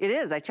 It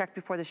is, I checked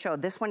before the show.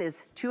 This one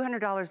is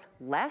 $200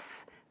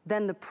 less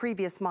than the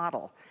previous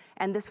model.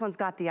 And this one's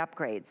got the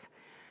upgrades.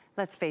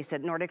 Let's face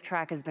it,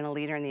 NordicTrack has been a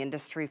leader in the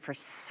industry for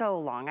so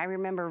long. I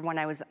remember when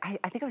I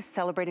think I was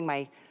celebrating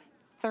my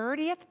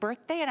 30th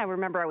birthday, and I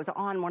remember I was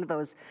on one of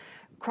those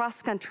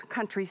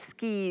cross-country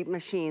ski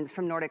machines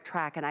from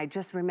NordicTrack, and I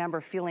just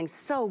remember feeling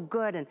so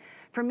good. And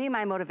for me,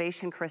 my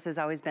motivation, Chris, has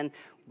always been,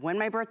 when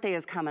my birthday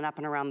is coming up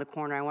and around the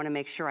corner, I want to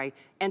make sure I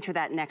enter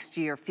that next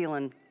year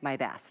feeling my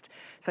best.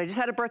 So I just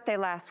had a birthday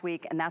last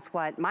week, and that's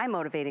what my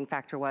motivating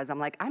factor was. I'm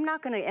like, I'm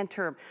not going to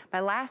enter my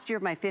last year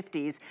of my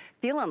 50s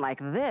feeling like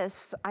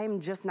this.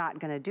 I'm just not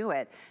going to do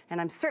it.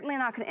 And I'm certainly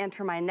not going to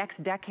enter my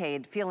next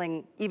decade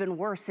feeling even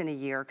worse in a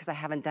year because I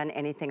haven't done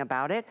anything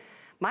about it.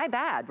 My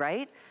bad,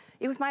 right?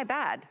 It was my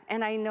bad.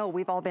 And I know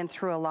we've all been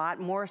through a lot,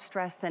 more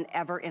stress than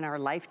ever in our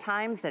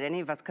lifetimes that any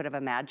of us could have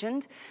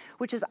imagined,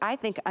 which is, I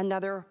think,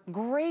 another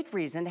great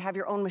reason to have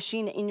your own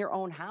machine in your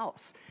own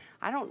house.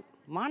 I don't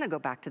want to go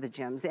back to the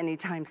gyms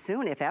anytime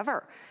soon, if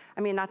ever. I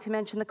mean, not to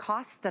mention the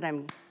costs that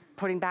I'm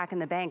putting back in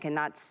the bank and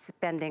not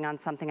spending on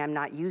something I'm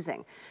not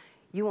using.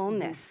 You own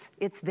this,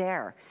 it's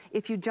there.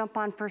 If you jump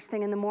on first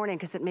thing in the morning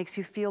because it makes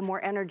you feel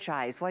more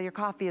energized while your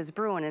coffee is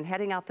brewing and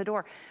heading out the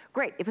door,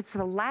 great. If it's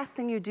the last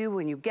thing you do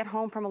when you get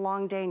home from a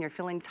long day and you're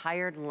feeling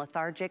tired and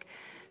lethargic,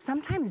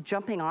 sometimes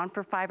jumping on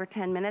for 5 or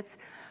 10 minutes,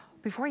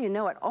 before you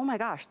know it, oh my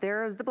gosh,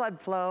 there's the blood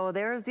flow,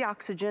 there's the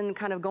oxygen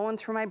kind of going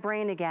through my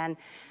brain again,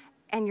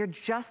 and you're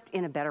just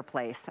in a better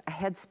place, a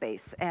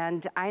headspace.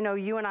 And I know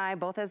you and I,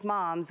 both as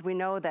moms, we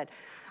know that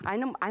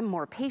I'm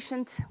more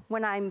patient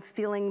when I'm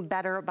feeling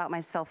better about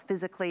myself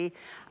physically.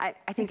 I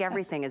think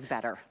everything is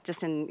better,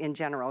 just in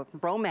general.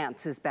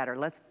 Romance is better,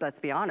 let's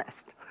be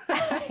honest.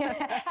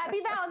 Happy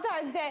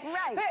Valentine's Day.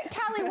 Right. But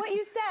Callie, what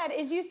you said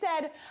is you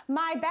said,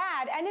 my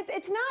bad, and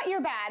it's not your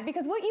bad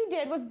because what you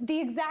did was the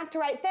exact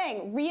right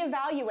thing.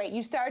 Reevaluate.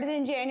 You started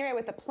in January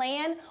with a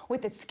plan,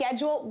 with a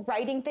schedule,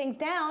 writing things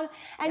down,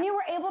 and you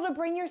were able to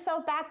bring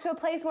yourself back to a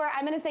place where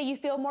I'm going to say you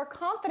feel more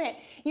confident.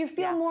 You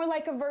feel more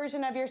like a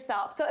version of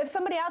yourself. So if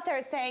somebody out there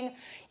is saying,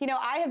 you know,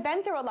 I have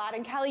been through a lot,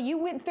 and Callie, you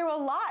went through a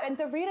lot, and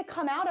so for you to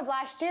come out of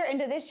last year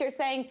into this year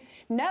saying,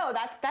 no,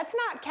 that's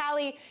not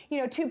Callie, you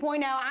know,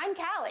 2.0. I'm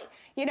Callie.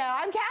 You know,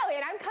 I'm Callie,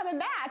 and I'm coming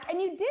back.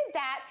 and you did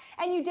that,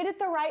 and you did it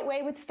the right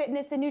way with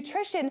fitness and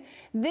nutrition,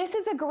 this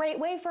is a great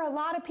way for a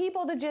lot of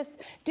people to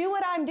just do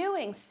what I'm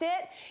doing.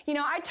 Sit, you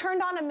know, I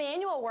turned on a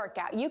manual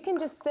workout. You can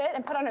just sit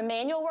and put on a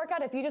manual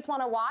workout if you just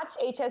want to watch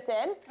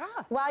HSN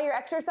while you're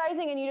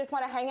exercising and you just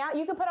want to hang out.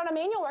 You can put on a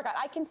manual workout.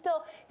 I can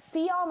still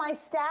see all my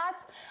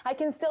stats. I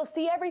can still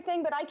see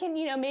everything, but I can,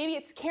 you know, maybe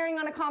it's carrying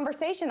on a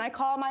conversation. I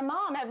call my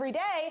mom every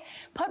day,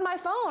 put my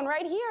phone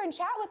right here and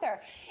chat with her.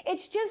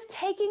 It's just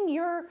taking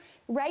your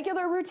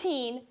regular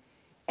routine,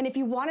 and if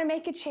you want to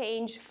make a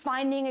change,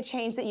 finding a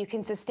change that you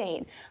can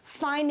sustain,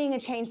 finding a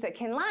change that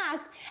can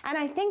last. And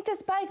I think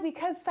this bike,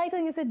 because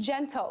cycling is a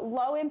gentle,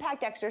 low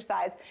impact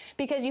exercise,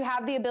 because you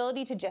have the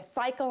ability to just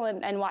cycle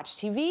and watch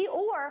TV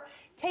or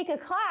take a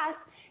class,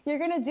 you're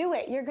going to do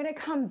it. You're going to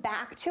come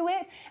back to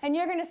it, and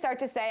you're going to start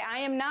to say, I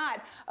am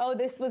not, oh,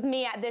 this was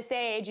me at this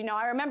age. You know,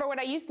 I remember what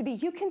I used to be.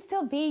 You can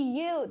still be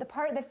you, the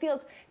part that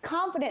feels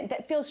confident,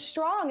 that feels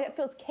strong, that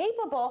feels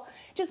capable.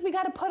 Just we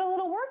got to put a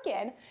little work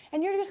in,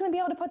 and you're just going to be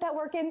able to put that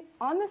work in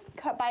on this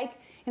bike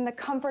in the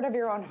comfort of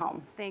your own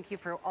home. Thank you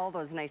for all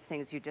those nice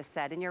things you just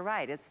said, and you're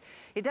right.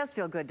 It does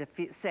feel good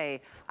to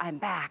say, I'm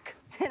back.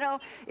 You know,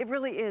 it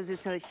really is.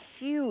 It's a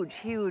huge,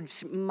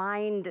 huge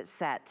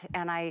mindset,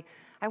 and I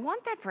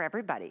want that for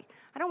everybody.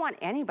 I don't want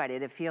anybody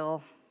to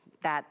feel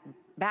that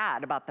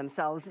bad about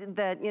themselves,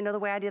 that, you know, the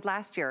way I did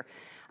last year.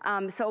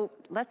 So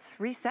let's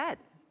reset.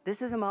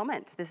 This is a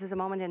moment. This is a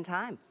moment in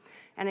time.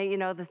 And, you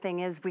know, the thing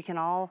is, we can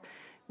all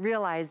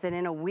realize that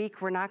in a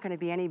week, we're not going to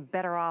be any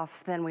better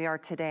off than we are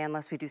today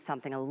unless we do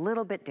something a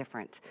little bit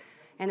different.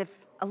 And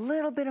if a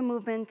little bit of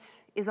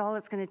movement is all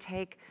it's going to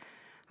take,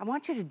 I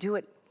want you to do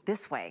it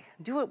this way.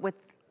 Do it with,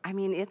 I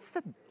mean, it's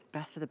the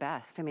best of the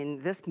best. I mean,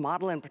 this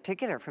model in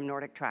particular from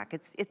NordicTrack,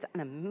 it's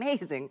an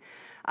amazing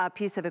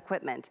piece of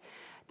equipment.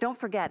 Don't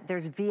forget,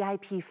 there's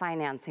VIP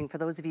financing for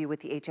those of you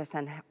with the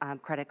HSN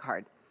credit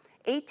card.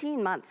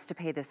 18 months to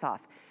pay this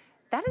off.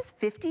 That is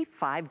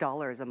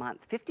 $55 a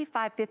month,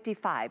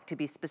 $55.55 to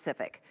be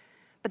specific.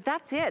 But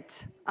that's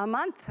it, a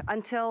month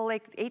until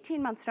like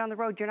 18 months down the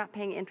road, you're not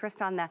paying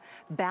interest on the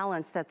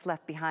balance that's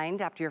left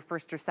behind after your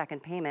first or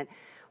second payment.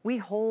 We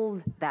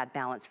hold that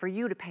balance for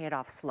you to pay it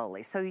off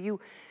slowly. So you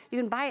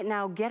can buy it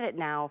now, get it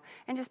now,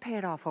 and just pay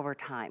it off over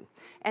time.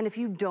 And if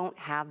you don't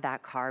have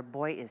that card,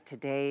 boy, is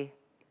today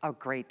a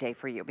great day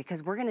for you,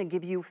 because we're gonna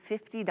give you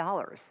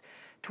 $50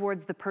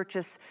 towards the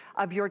purchase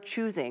of your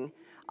choosing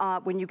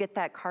when you get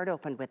that card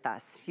opened with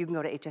us. You can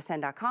go to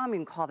hsn.com, you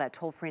can call that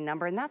toll-free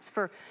number, and that's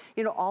for,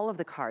 you know, all of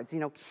the cards, you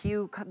know,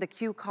 the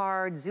Q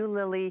card,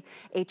 Zulily,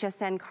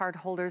 HSN card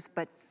holders,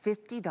 but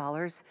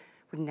 $50,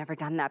 we've never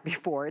done that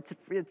before. It's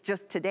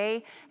just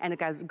today, and it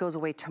goes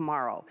away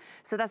tomorrow.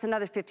 So that's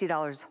another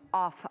 $50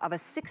 off of a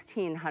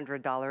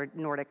 $1,600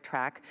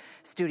 NordicTrack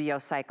studio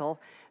cycle.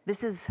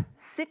 This is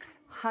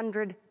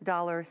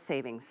 $600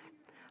 savings.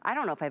 I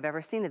don't know if I've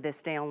ever seen it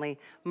this day only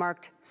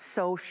marked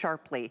so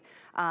sharply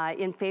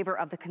in favor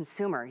of the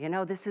consumer. You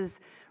know, this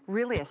is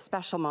really a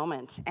special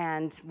moment,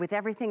 and with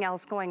everything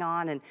else going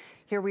on, and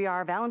here we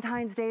are,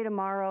 Valentine's Day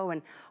tomorrow,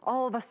 and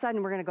all of a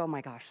sudden we're gonna go, oh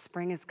my gosh,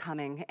 spring is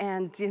coming,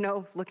 and you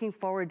know, looking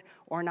forward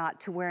or not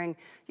to wearing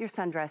your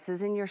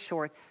sundresses and your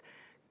shorts.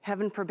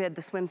 Heaven forbid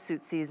the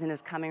swimsuit season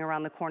is coming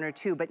around the corner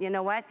too, but you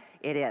know what?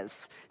 It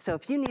is. So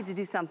if you need to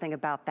do something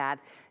about that,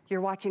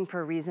 you're watching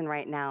for a reason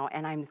right now,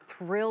 and I'm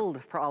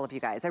thrilled for all of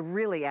you guys. I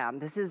really am.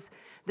 This is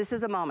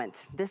a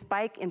moment. This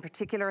bike in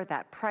particular,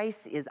 that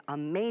price is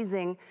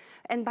amazing.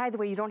 And by the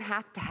way, you don't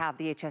have to have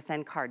the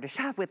HSN card to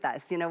shop with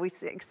us. You know, we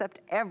accept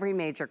every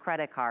major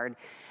credit card.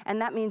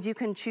 And that means you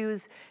can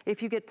choose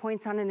if you get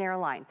points on an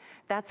airline.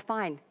 That's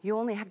fine. You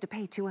only have to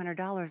pay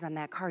 $200 on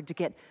that card to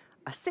get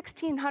a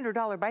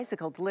 $1,600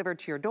 bicycle delivered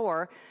to your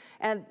door.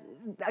 And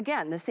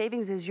again, the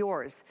savings is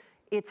yours.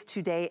 It's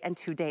today and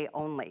today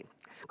only.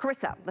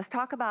 Carissa, let's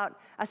talk about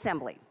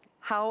assembly.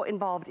 How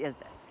involved is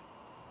this?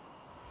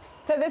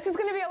 So this is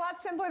going to be a lot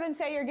simpler than,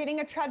 say, you're getting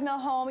a treadmill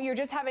home. You're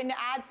just having to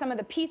add some of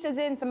the pieces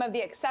in, some of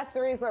the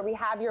accessories where we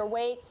have your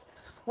weights.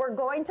 We're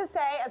going to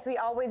say, as we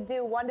always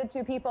do, 1 to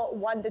 2 people,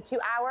 1 to 2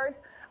 hours.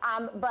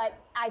 But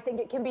I think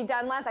it can be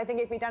done less. I think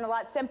it can be done a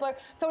lot simpler.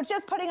 So it's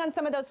just putting on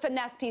some of those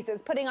finesse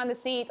pieces, putting on the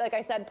seat, like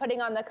I said,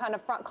 putting on the kind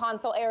of front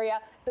console area,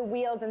 the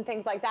wheels and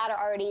things like that are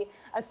already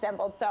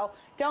assembled. So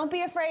don't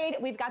be afraid.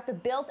 We've got the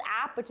Built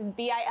app, which is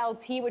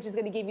BILT, which is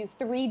going to give you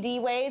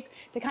 3D ways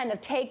to kind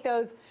of take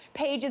those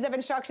pages of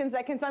instructions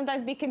that can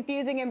sometimes be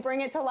confusing and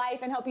bring it to life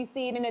and help you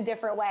see it in a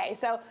different way.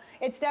 So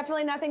it's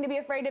definitely nothing to be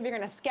afraid of. You're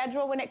going to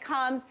schedule when it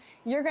comes.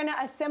 You're going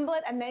to assemble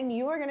it, and then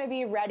you are going to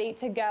be ready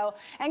to go.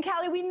 And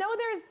Callie, we know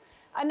there's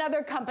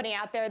another company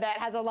out there that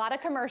has a lot of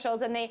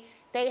commercials, and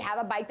they have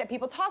a bike that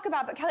people talk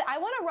about. But Callie, I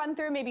want to run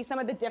through maybe some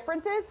of the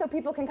differences so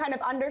people can kind of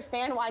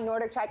understand why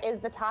NordicTrack is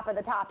the top of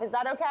the top. Is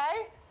that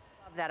okay?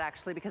 Love that,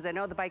 actually, because I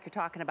know the bike you're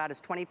talking about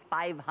is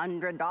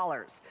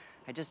 $2,500.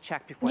 I just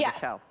checked before the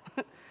show.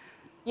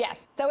 Yes,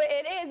 so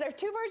it is. There's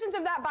 2 versions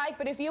of that bike,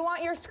 but if you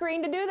want your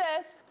screen to do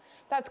this,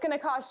 that's going to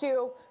cost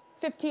you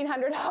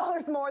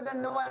 $1,500 more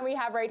than the one we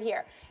have right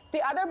here.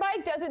 The other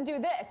bike doesn't do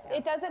this.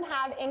 It doesn't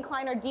have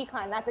incline or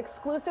decline. That's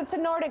exclusive to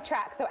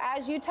NordicTrack. So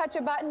as you touch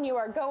a button, you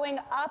are going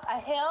up a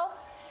hill,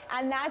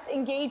 and that's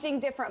engaging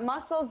different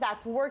muscles.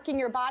 That's working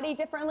your body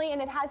differently,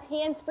 and it has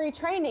hands-free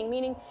training,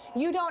 meaning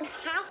you don't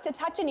have to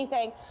touch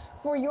anything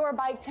for your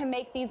bike to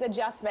make these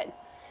adjustments.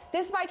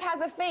 This bike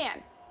has a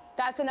fan.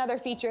 That's another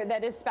feature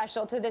that is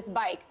special to this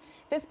bike.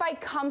 This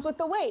bike comes with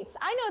the weights.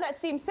 I know that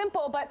seems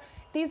simple, but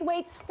these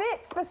weights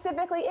fit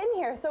specifically in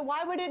here. So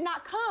why would it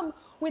not come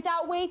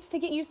without weights to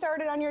get you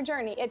started on your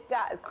journey? It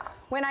does.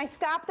 When I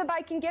stop the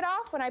bike and get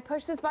off, when I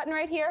push this button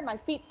right here, my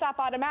feet stop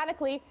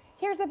automatically.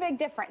 Here's a big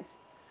difference.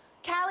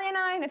 Callie and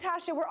I,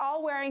 Natasha, we're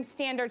all wearing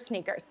standard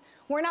sneakers.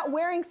 We're not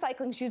wearing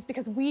cycling shoes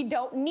because we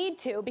don't need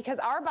to, because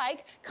our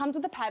bike comes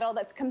with a pedal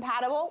that's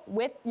compatible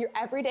with your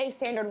everyday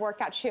standard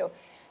workout shoe.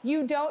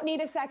 You don't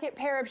need a second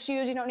pair of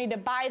shoes. You don't need to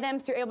buy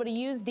them, so you're able to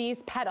use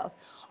these pedals.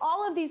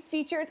 All of these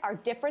features are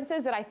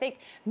differences that I think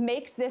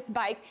makes this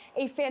bike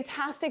a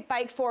fantastic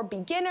bike for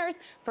beginners,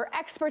 for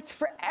experts,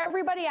 for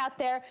everybody out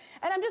there.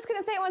 And I'm just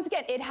gonna say it once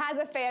again, it has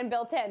a fan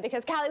built in,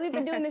 because Callie, we've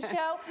been doing this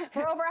show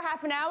for over a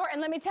half an hour, and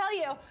let me tell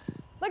you,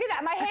 look at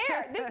that, my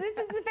hair, this is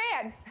the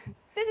fan.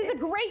 This is a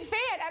great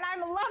fan, and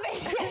I'm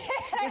loving it.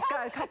 It's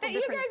got a couple that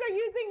you guys are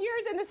using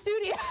yours in the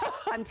studio.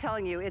 I'm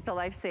telling you, it's a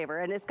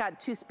lifesaver, and it's got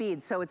 2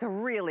 speeds, so it's a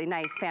really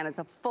nice fan. It's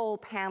a full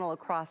panel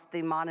across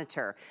the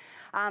monitor.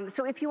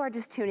 So if you are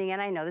just tuning in,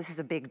 I know this is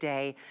a big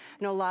day.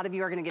 I know a lot of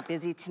you are gonna get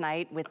busy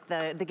tonight with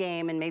the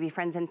game and maybe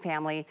friends and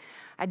family.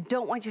 I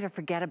don't want you to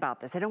forget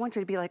about this. I don't want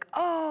you to be like,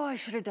 oh, I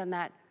should have done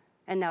that,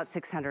 and now it's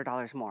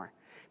 $600 more,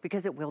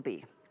 because it will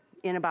be.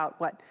 In about,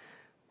 what,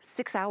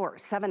 6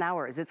 hours, 7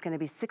 hours, it's gonna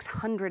be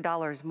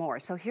 $600 more.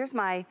 So here's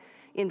my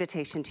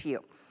invitation to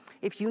you.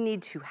 If you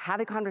need to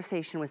have a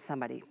conversation with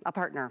somebody, a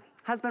partner,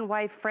 husband,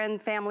 wife,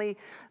 friend, family,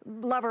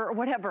 lover, or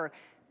whatever,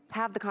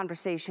 have the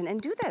conversation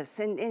and do this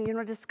and you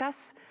know,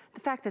 discuss the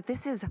fact that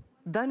this is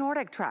the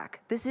NordicTrack.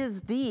 This is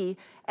the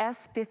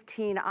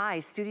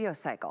S15i studio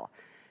cycle.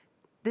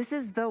 This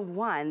is the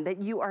one that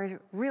you are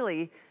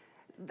really,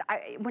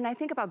 when I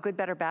think about good,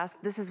 better,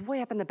 best, this is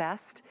way up in the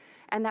best.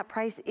 And that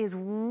price is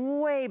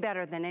way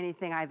better than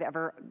anything I've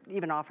ever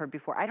even offered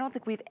before. I don't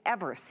think we've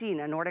ever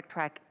seen a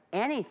NordicTrack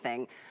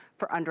anything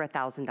for under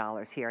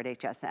 $1,000 here at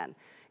HSN.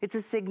 It's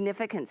a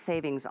significant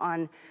savings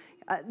on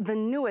the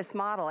newest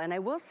model. And I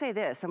will say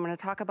this, I'm gonna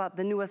talk about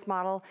the newest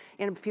model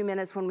in a few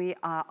minutes when we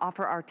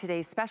offer our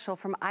today's special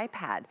from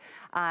iPad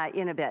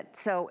in a bit.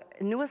 So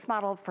newest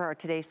model for our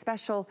today's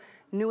special,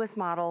 newest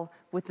model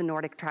with the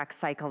NordicTrack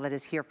cycle that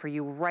is here for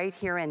you right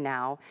here and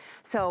now.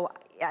 So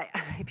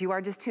if you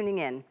are just tuning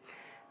in,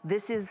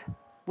 this is,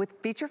 with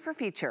feature for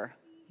feature,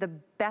 the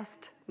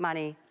best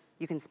money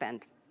you can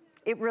spend.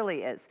 It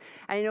really is.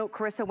 And I know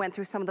Carissa went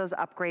through some of those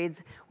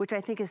upgrades, which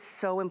I think is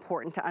so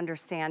important to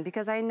understand,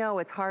 because I know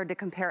it's hard to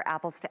compare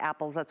apples to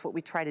apples. That's what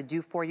we try to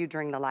do for you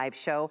during the live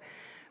show,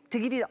 to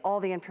give you all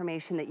the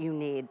information that you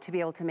need to be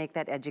able to make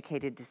that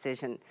educated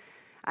decision.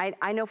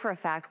 I know for a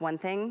fact one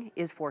thing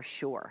is for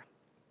sure.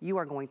 You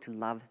are going to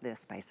love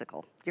this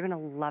bicycle. You're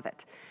gonna love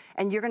it.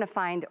 And you're gonna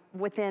find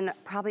within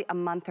probably a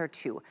month or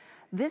two,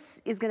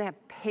 this is gonna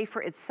pay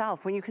for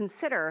itself. When you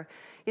consider,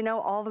 you know,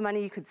 all the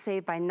money you could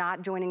save by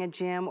not joining a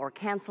gym or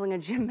canceling a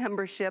gym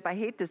membership. I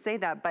hate to say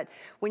that, but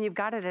when you've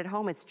got it at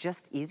home, it's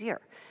just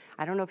easier.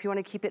 I don't know if you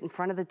wanna keep it in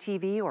front of the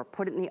TV or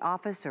put it in the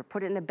office or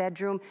put it in the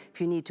bedroom. If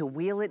you need to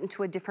wheel it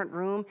into a different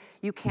room,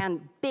 you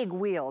can. Big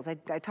wheels. I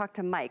talked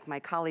to Mike, my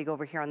colleague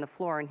over here on the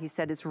floor, and he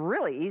said it's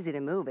really easy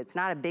to move. It's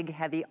not a big,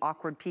 heavy,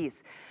 awkward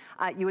piece.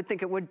 You would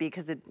think it would be,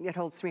 because it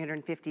holds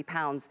 350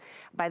 pounds.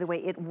 By the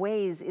way, it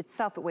weighs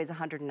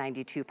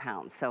 192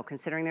 pounds. So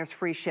considering there's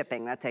free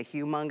shipping, that's a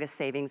humongous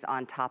savings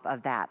on top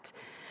of that.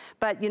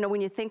 But you know,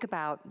 when you think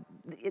about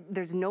it,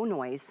 there's no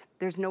noise,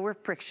 there's no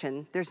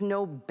friction, there's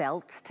no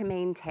belts to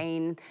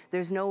maintain,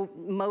 there's no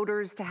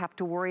motors to have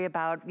to worry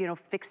about, you know,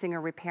 fixing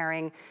or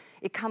repairing.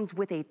 It comes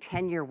with a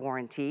 10-year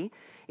warranty.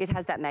 It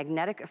has that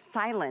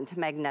silent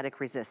magnetic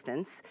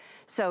resistance.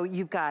 So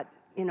you've got,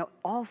 you know,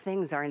 all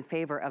things are in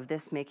favor of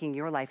this making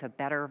your life a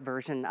better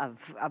version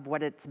of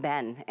what it's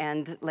been.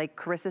 And like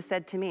Carissa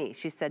said to me,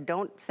 she said,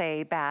 don't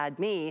say bad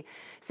me,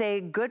 say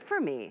good for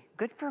me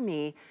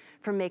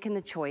for making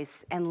the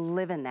choice and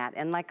living that.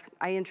 And like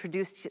I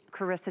introduced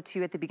Carissa to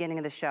you at the beginning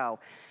of the show,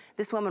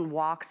 this woman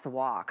walks the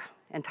walk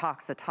and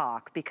talks the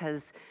talk,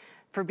 because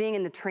for being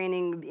in the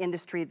training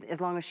industry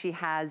as long as she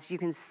has, you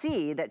can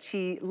see that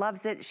she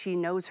loves it, she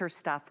knows her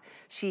stuff,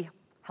 she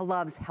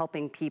loves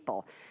helping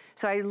people.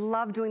 So I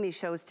love doing these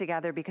shows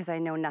together, because I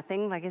know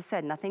nothing, like I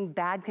said, nothing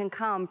bad can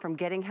come from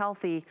getting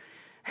healthy.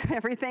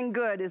 Everything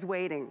good is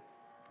waiting.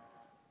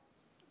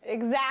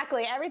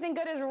 Exactly. Everything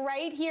good is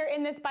right here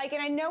in this bike.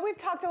 And I know we've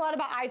talked a lot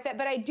about iFit,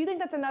 but I do think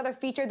that's another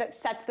feature that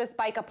sets this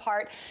bike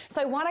apart.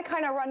 So I want to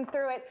kind of run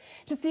through it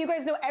just so you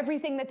guys know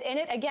everything that's in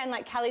it. Again,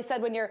 like Kelly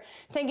said, when you're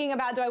thinking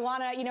about, do I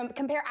want to, you know,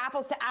 compare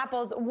apples to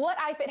apples, what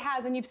iFit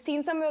has, and you've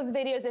seen some of those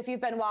videos if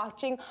you've been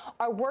watching,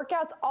 are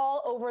workouts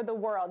all over the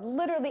world.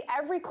 Literally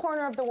every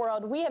corner of the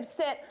world. We have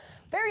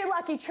very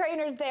lucky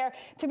trainers there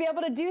to be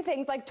able to do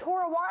things like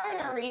tour a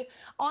winery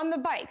on the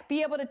bike,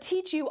 be able to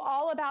teach you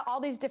all about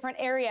all these different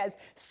areas,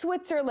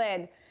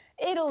 Switzerland,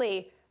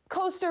 Italy,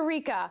 Costa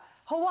Rica,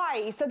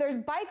 Hawaii. So there's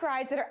bike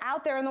rides that are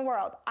out there in the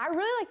world. I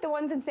really like the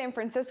ones in San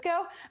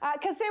Francisco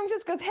because San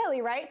Francisco's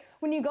hilly, right?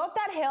 When you go up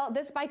that hill,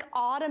 this bike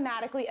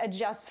automatically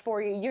adjusts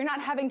for you. You're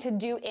not having to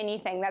do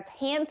anything. That's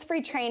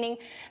hands-free training.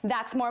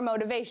 That's more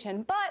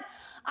motivation. But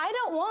I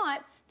don't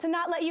want to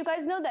not let you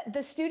guys know that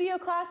the studio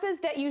classes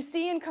that you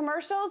see in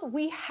commercials,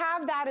 we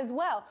have that as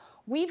well.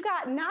 We've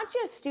got not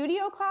just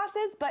studio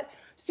classes, but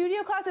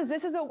studio classes,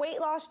 this is a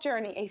weight loss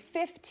journey, a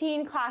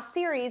 15-class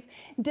series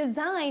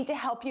designed to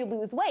help you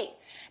lose weight.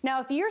 Now,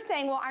 if you're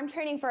saying, well, I'm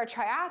training for a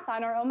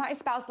triathlon, or oh, my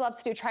spouse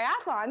loves to do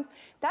triathlons,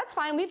 that's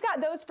fine. We've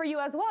got those for you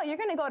as well. You're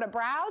going to go to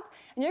browse,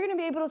 and you're going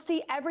to be able to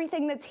see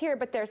everything that's here,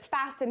 but there's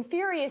Fast and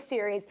Furious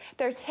series,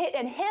 there's Hit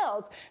and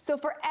Hills. So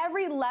for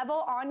every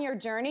level on your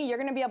journey, you're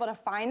going to be able to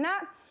find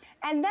that.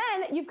 And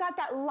then you've got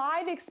that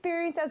live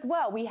experience as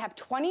well. We have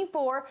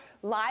 24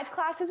 live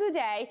classes a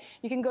day.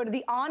 You can go to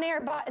the on-air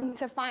button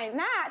to find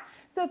that.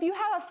 So if you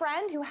have a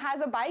friend who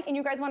has a bike and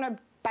you guys want to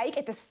bike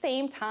at the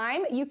same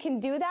time, you can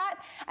do that.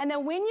 And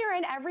then when you're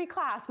in every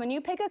class, when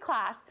you pick a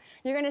class,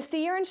 you're going to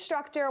see your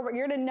instructor, where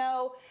you're going to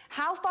know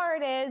how far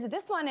it is.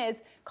 This one is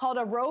called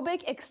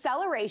aerobic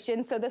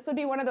acceleration. So this would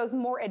be one of those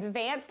more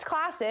advanced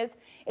classes.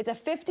 It's a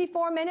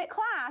 54-minute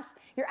class.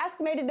 You're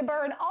estimated to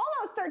burn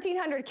almost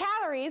 1,300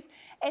 calories.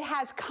 It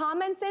has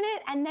comments in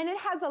it, and then it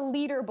has a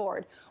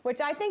leaderboard,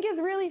 which I think is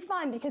really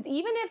fun because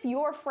even if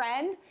your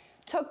friend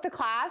took the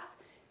class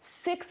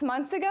 6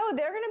 months ago,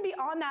 they're going to be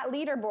on that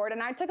leaderboard.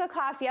 And I took a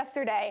class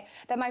yesterday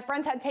that my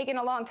friends had taken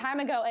a long time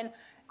ago, and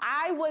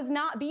I was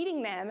not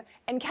beating them.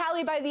 And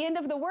Callie, by the end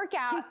of the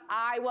workout,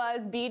 I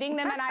was beating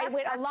them, and I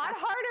went a lot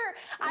harder.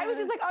 I was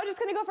just like, oh, I'm just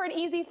going to go for an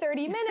easy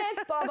 30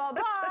 minutes, blah, blah,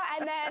 blah.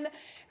 And then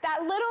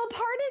that little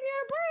part in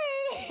your brain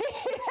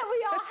that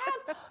we all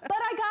have, but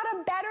I got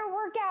a better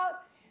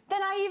workout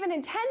than I even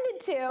intended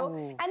to.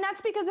 Oh. And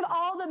that's because of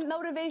all the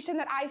motivation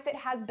that iFit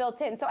has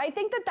built in. So I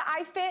think that the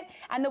iFit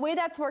and the way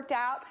that's worked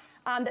out,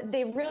 that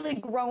they've really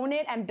grown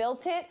it and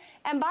built it.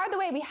 And by the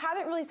way, we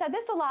haven't really said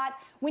this a lot.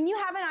 When you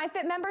have an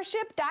iFit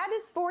membership, that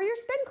is for your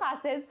spin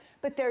classes,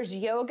 but there's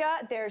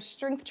yoga, there's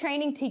strength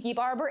training. Tiki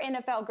Barber,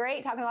 NFL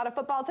great, talking a lot of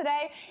football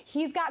today.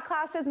 He's got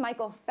classes.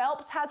 Michael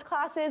Phelps has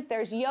classes.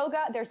 There's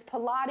yoga, there's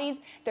Pilates,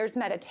 there's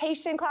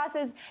meditation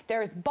classes,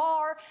 there's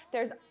bar,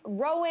 there's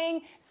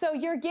rowing. So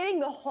you're getting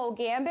the whole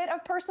gambit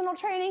of personal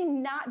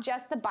training, not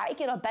just the bike.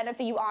 It'll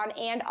benefit you on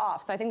and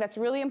off. So I think that's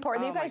really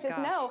important that you guys just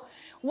know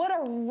what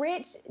a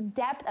rich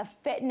depth of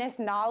fitness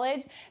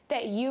knowledge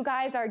that you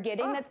guys are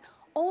getting that's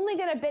only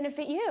going to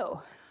benefit you.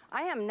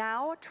 I am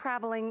now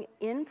traveling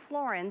in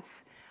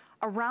Florence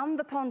around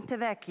the Ponte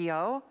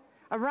Vecchio,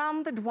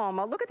 around the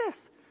Duomo. Look at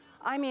this.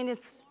 I mean,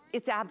 it's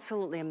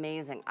absolutely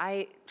amazing.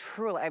 I've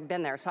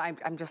been there, so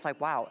I'm just like,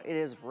 wow, it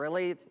is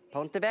really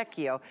Ponte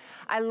Vecchio.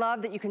 I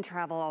love that you can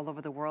travel all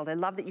over the world. I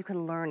love that you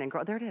can learn and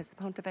grow. There it is, the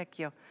Ponte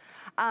Vecchio.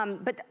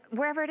 But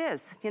wherever it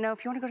is, you know,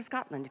 if you want to go to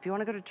Scotland, if you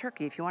want to go to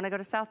Turkey, if you want to go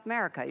to South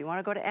America, you want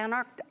to go to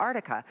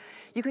Antarctica,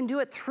 you can do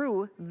it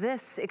through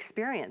this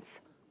experience.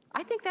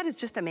 I think that is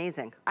just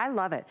amazing. I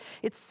love it.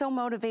 It's so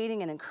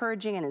motivating and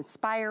encouraging and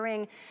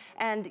inspiring,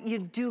 and you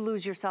do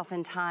lose yourself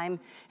in time,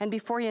 and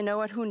before you know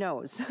it, who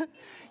knows?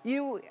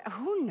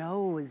 Who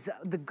knows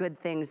the good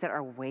things that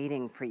are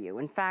waiting for you?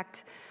 In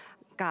fact,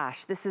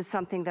 gosh, this is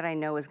something that I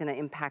know is going to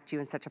impact you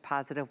in such a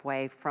positive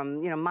way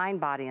from, you know, mind,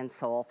 body, and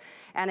soul.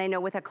 And I know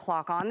with a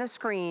clock on the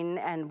screen,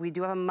 and we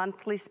do have a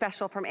monthly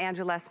special from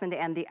Andrew Lessman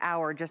to end the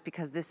hour, just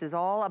because this is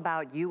all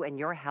about you and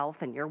your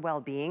health and your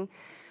well-being.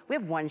 We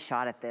have one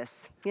shot at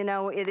this. You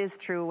know, it is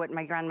true what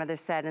my grandmother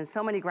said, and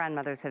so many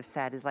grandmothers have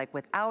said, is like,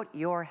 without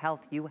your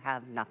health, you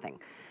have nothing.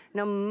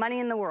 No money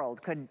in the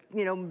world could,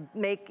 you know,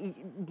 make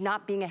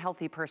not being a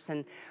healthy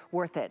person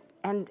worth it.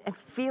 And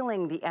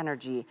feeling the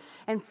energy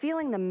and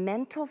feeling the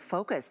mental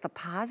focus, the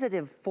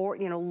positive,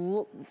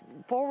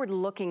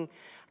 forward-looking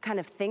kind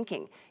of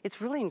thinking.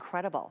 It's really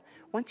incredible.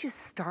 Once you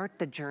start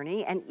the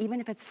journey, and even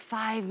if it's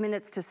 5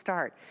 minutes to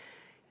start,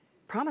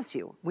 promise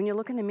you, when you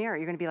look in the mirror,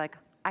 you're gonna be like,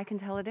 I can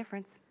tell a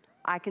difference.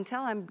 I can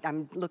tell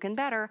I'm looking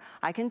better.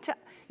 I can tell,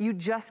 you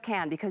just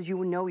can, because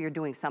you know you're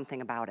doing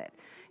something about it.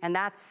 And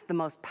that's the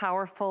most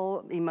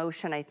powerful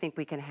emotion I think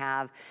we can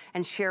have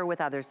and share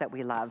with others that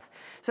we love.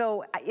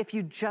 So if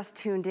you just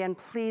tuned in,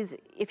 please,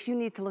 if you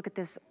need to look at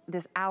this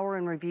hour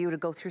in review to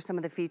go through some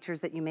of the features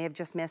that you may have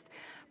just missed,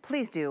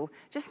 please do.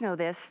 Just know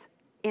this,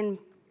 in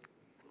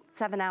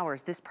 7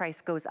 hours, this price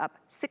goes up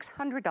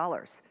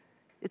 $600.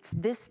 It's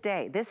this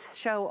day, this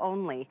show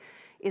only.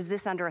 Is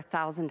this under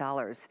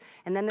 $1,000?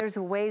 And then there's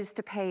ways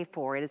to pay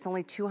for it. It's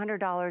only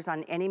 $200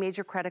 on any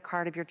major credit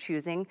card of your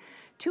choosing,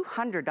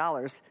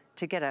 $200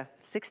 to get a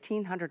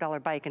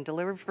 $1,600 bike and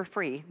delivered for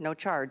free, no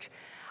charge.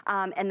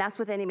 And that's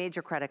with any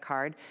major credit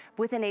card.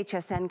 With an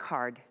HSN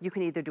card, you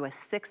can either do a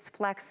 6th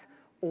Flex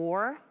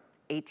or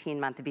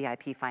 18-month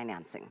VIP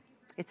financing.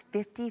 It's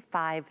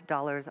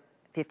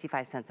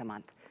 $55.55 a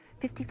month.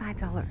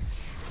 $55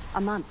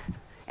 a month.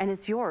 and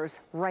it's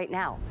yours right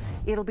now.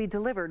 It'll be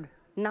delivered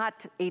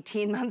not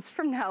 18 months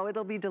from now.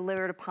 It'll be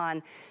delivered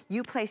upon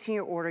you placing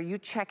your order, you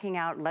checking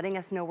out, letting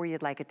us know where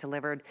you'd like it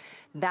delivered.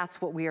 That's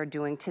what we are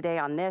doing today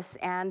on this.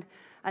 And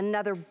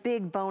another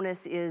big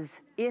bonus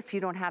is if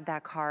you don't have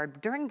that card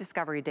during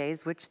Discovery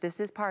Days, which this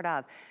is part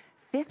of,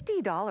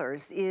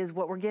 $50 is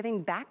what we're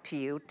giving back to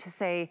you to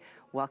say,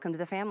 welcome to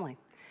the family.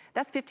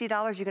 That's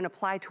 $50 you can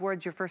apply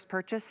towards your first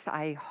purchase.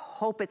 I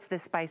hope it's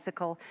this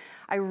bicycle.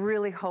 I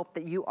really hope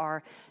that you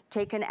are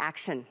taking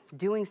action,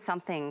 doing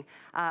something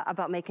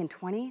about making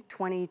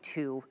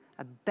 2022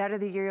 a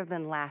better year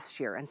than last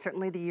year, and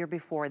certainly the year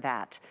before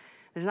that.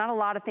 There's not a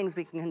lot of things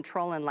we can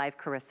control in life,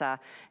 Carissa,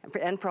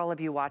 and for all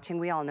of you watching,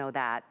 we all know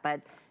that,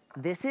 but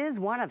this is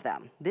one of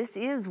them. This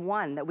is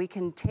one that we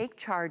can take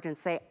charge and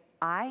say,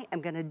 I am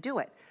gonna do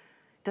it.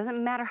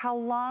 Doesn't matter how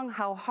long,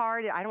 how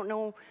hard, I don't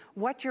know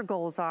what your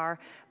goals are,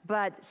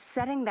 but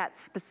setting that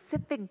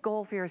specific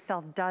goal for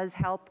yourself does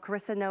help.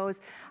 Carissa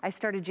knows I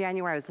started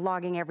January, I was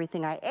logging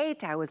everything I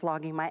ate, I was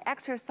logging my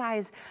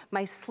exercise,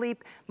 my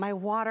sleep, my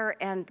water,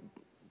 and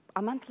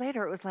a month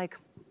later it was like,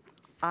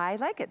 I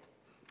like it.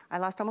 I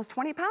lost almost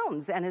 20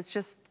 pounds, and it's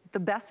just the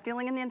best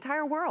feeling in the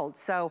entire world.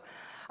 So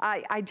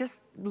I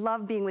just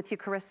love being with you,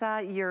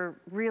 Carissa. You're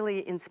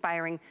really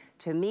inspiring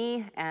to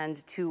me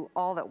and to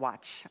all that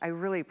watch. I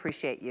really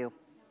appreciate you.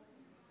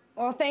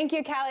 Well, thank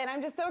you, Callie, and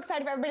I'm just so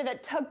excited for everybody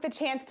that took the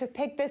chance to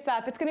pick this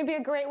up. It's going to be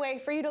a great way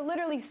for you to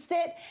literally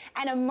sit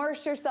and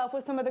immerse yourself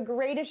with some of the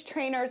greatest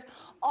trainers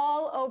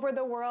all over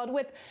the world,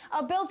 with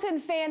a built-in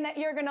fan that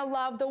you're going to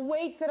love, the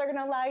weights that are going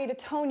to allow you to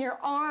tone your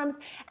arms,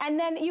 and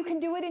then you can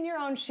do it in your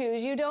own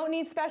shoes. You don't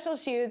need special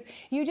shoes.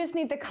 You just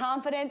need the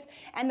confidence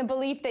and the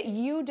belief that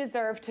you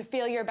deserve to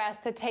feel your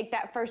best, to take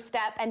that first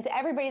step. And to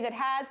everybody that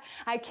has,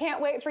 I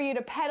can't wait for you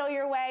to pedal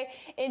your way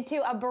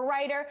into a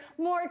brighter,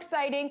 more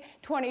exciting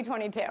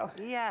 2022.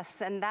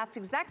 Yes, and that's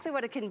exactly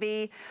what it can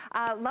be.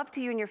 Love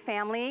to you and your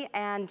family,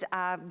 and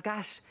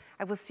gosh,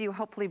 I will see you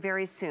hopefully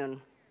very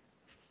soon.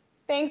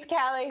 Thanks,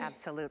 Callie.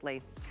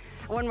 Absolutely.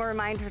 One more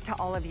reminder to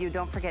all of you,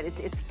 don't forget,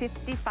 it's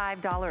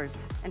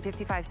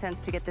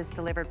 $55.55 to get this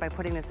delivered by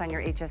putting this on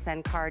your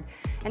HSN card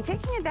and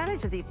taking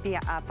advantage of the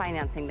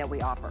financing that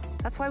we offer.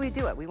 That's why we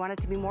do it. We want it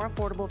to be more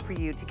affordable for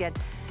you to get,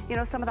 you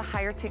know, some of the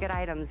higher ticket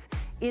items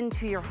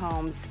into your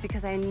homes,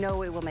 because I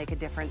know it will make a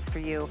difference for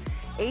you.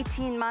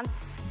 18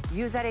 months,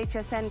 use that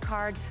HSN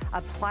card,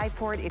 apply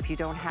for it if you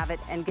don't have it,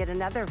 and get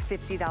another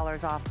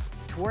 $50 off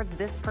towards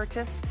this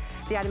purchase.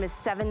 The item is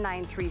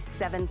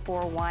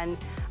 $793,741.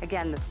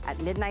 Again,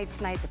 at midnight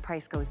tonight, the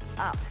price goes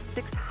up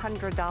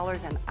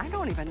 $600, and I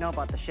don't even know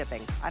about the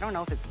shipping. I don't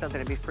know if it's still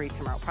gonna be free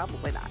tomorrow,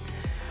 probably not.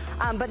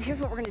 But here's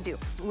what we're gonna do.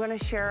 We're gonna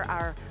share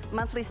our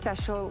monthly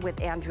special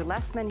with Andrew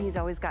Lessman. He's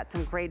always got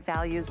some great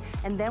values.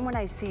 And then when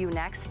I see you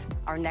next,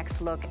 our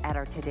next look at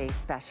our today's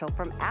special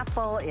from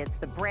Apple, it's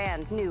the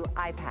brand new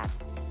iPad.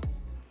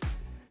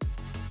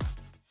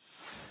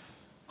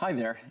 Hi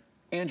there,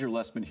 Andrew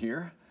Lessman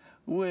here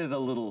with a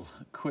little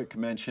quick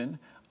mention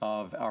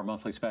of our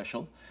monthly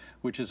special,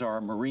 which is our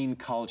marine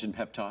collagen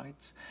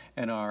peptides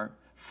and our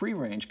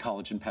free-range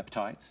collagen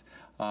peptides.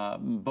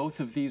 Both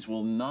of these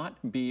will not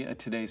be a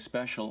today's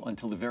special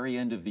until the very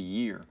end of the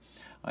year.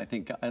 I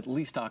think at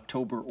least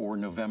October or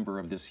November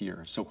of this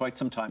year. So quite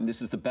some time.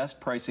 This is the best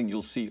pricing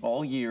you'll see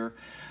all year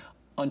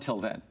until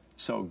then.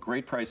 So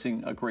great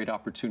pricing, a great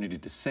opportunity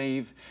to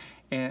save.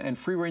 And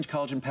free-range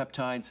collagen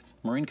peptides,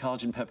 marine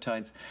collagen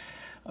peptides.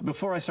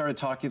 Before I started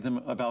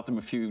talking about them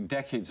a few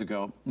decades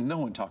ago, no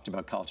one talked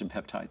about collagen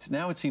peptides.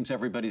 Now it seems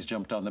everybody's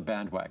jumped on the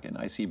bandwagon.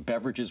 I see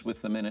beverages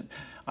with them in it.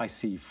 I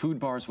see food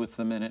bars with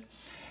them in it.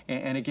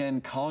 And again,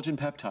 collagen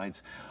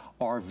peptides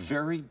are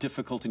very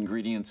difficult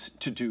ingredients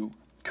to do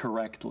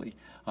correctly.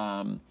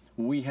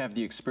 We have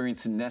the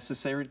experience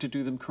necessary to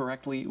do them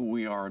correctly.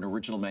 We are an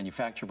original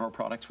manufacturer of our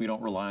products. We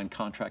don't rely on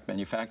contract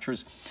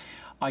manufacturers.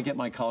 I get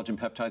my collagen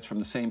peptides from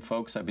the same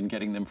folks I've been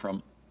getting them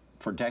from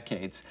for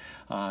decades.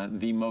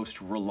 The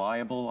most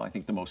reliable, I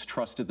think the most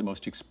trusted, the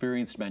most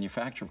experienced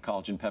manufacturer of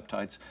collagen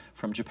peptides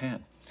from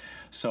Japan.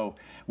 So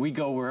we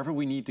go wherever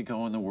we need to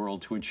go in the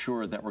world to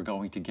ensure that we're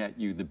going to get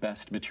you the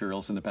best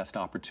materials and the best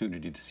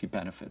opportunity to see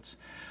benefits.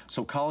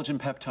 So collagen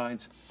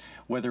peptides,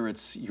 whether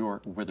it's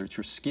your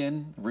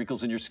skin,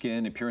 wrinkles in your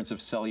skin, appearance of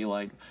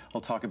cellulite,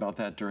 I'll talk about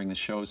that during the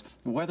shows,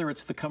 whether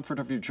it's the comfort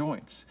of your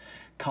joints,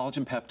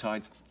 collagen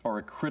peptides are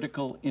a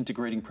critical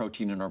integrating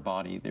protein in our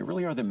body. They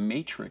really are the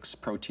matrix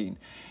protein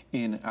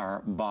in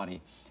our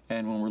body.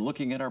 And when we're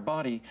looking at our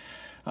body,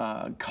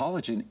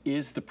 collagen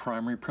is the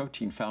primary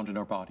protein found in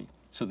our body.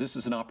 So this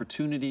is an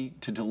opportunity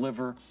to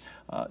deliver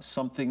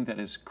something that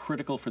is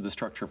critical for the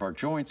structure of our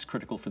joints,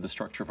 critical for the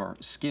structure of our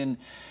skin.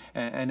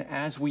 And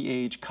as we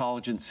age,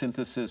 collagen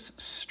synthesis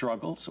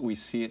struggles. We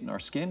see it in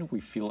our skin,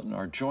 we feel it in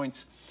our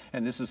joints.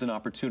 And this is an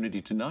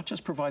opportunity to not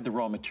just provide the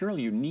raw material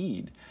you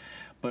need,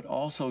 but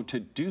also to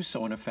do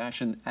so in a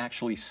fashion that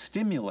actually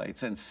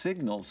stimulates and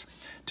signals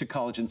to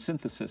collagen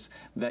synthesis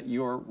that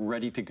you're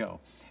ready to go.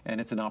 And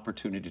it's an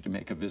opportunity to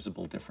make a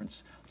visible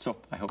difference. So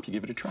I hope you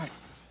give it a try.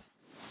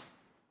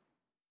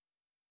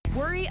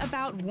 Worry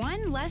about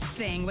one less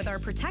thing with our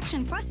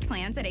Protection Plus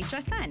plans at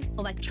HSN.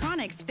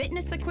 Electronics,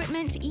 fitness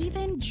equipment,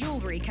 even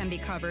jewelry can be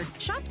covered.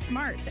 Shop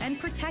smart and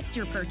protect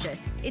your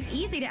purchase. It's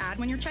easy to add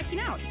when you're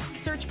checking out.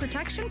 Search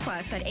Protection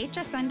Plus at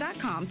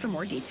hsn.com for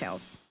more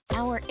details.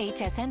 Our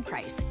HSN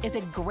price is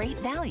a great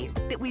value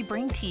that we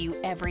bring to you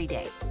every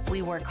day.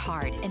 We work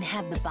hard and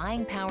have the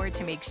buying power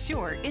to make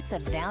sure it's a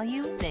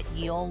value that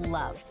you'll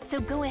love.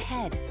 So go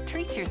ahead,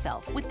 treat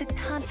yourself with the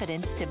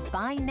confidence to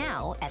buy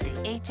now at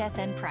the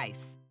HSN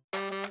price.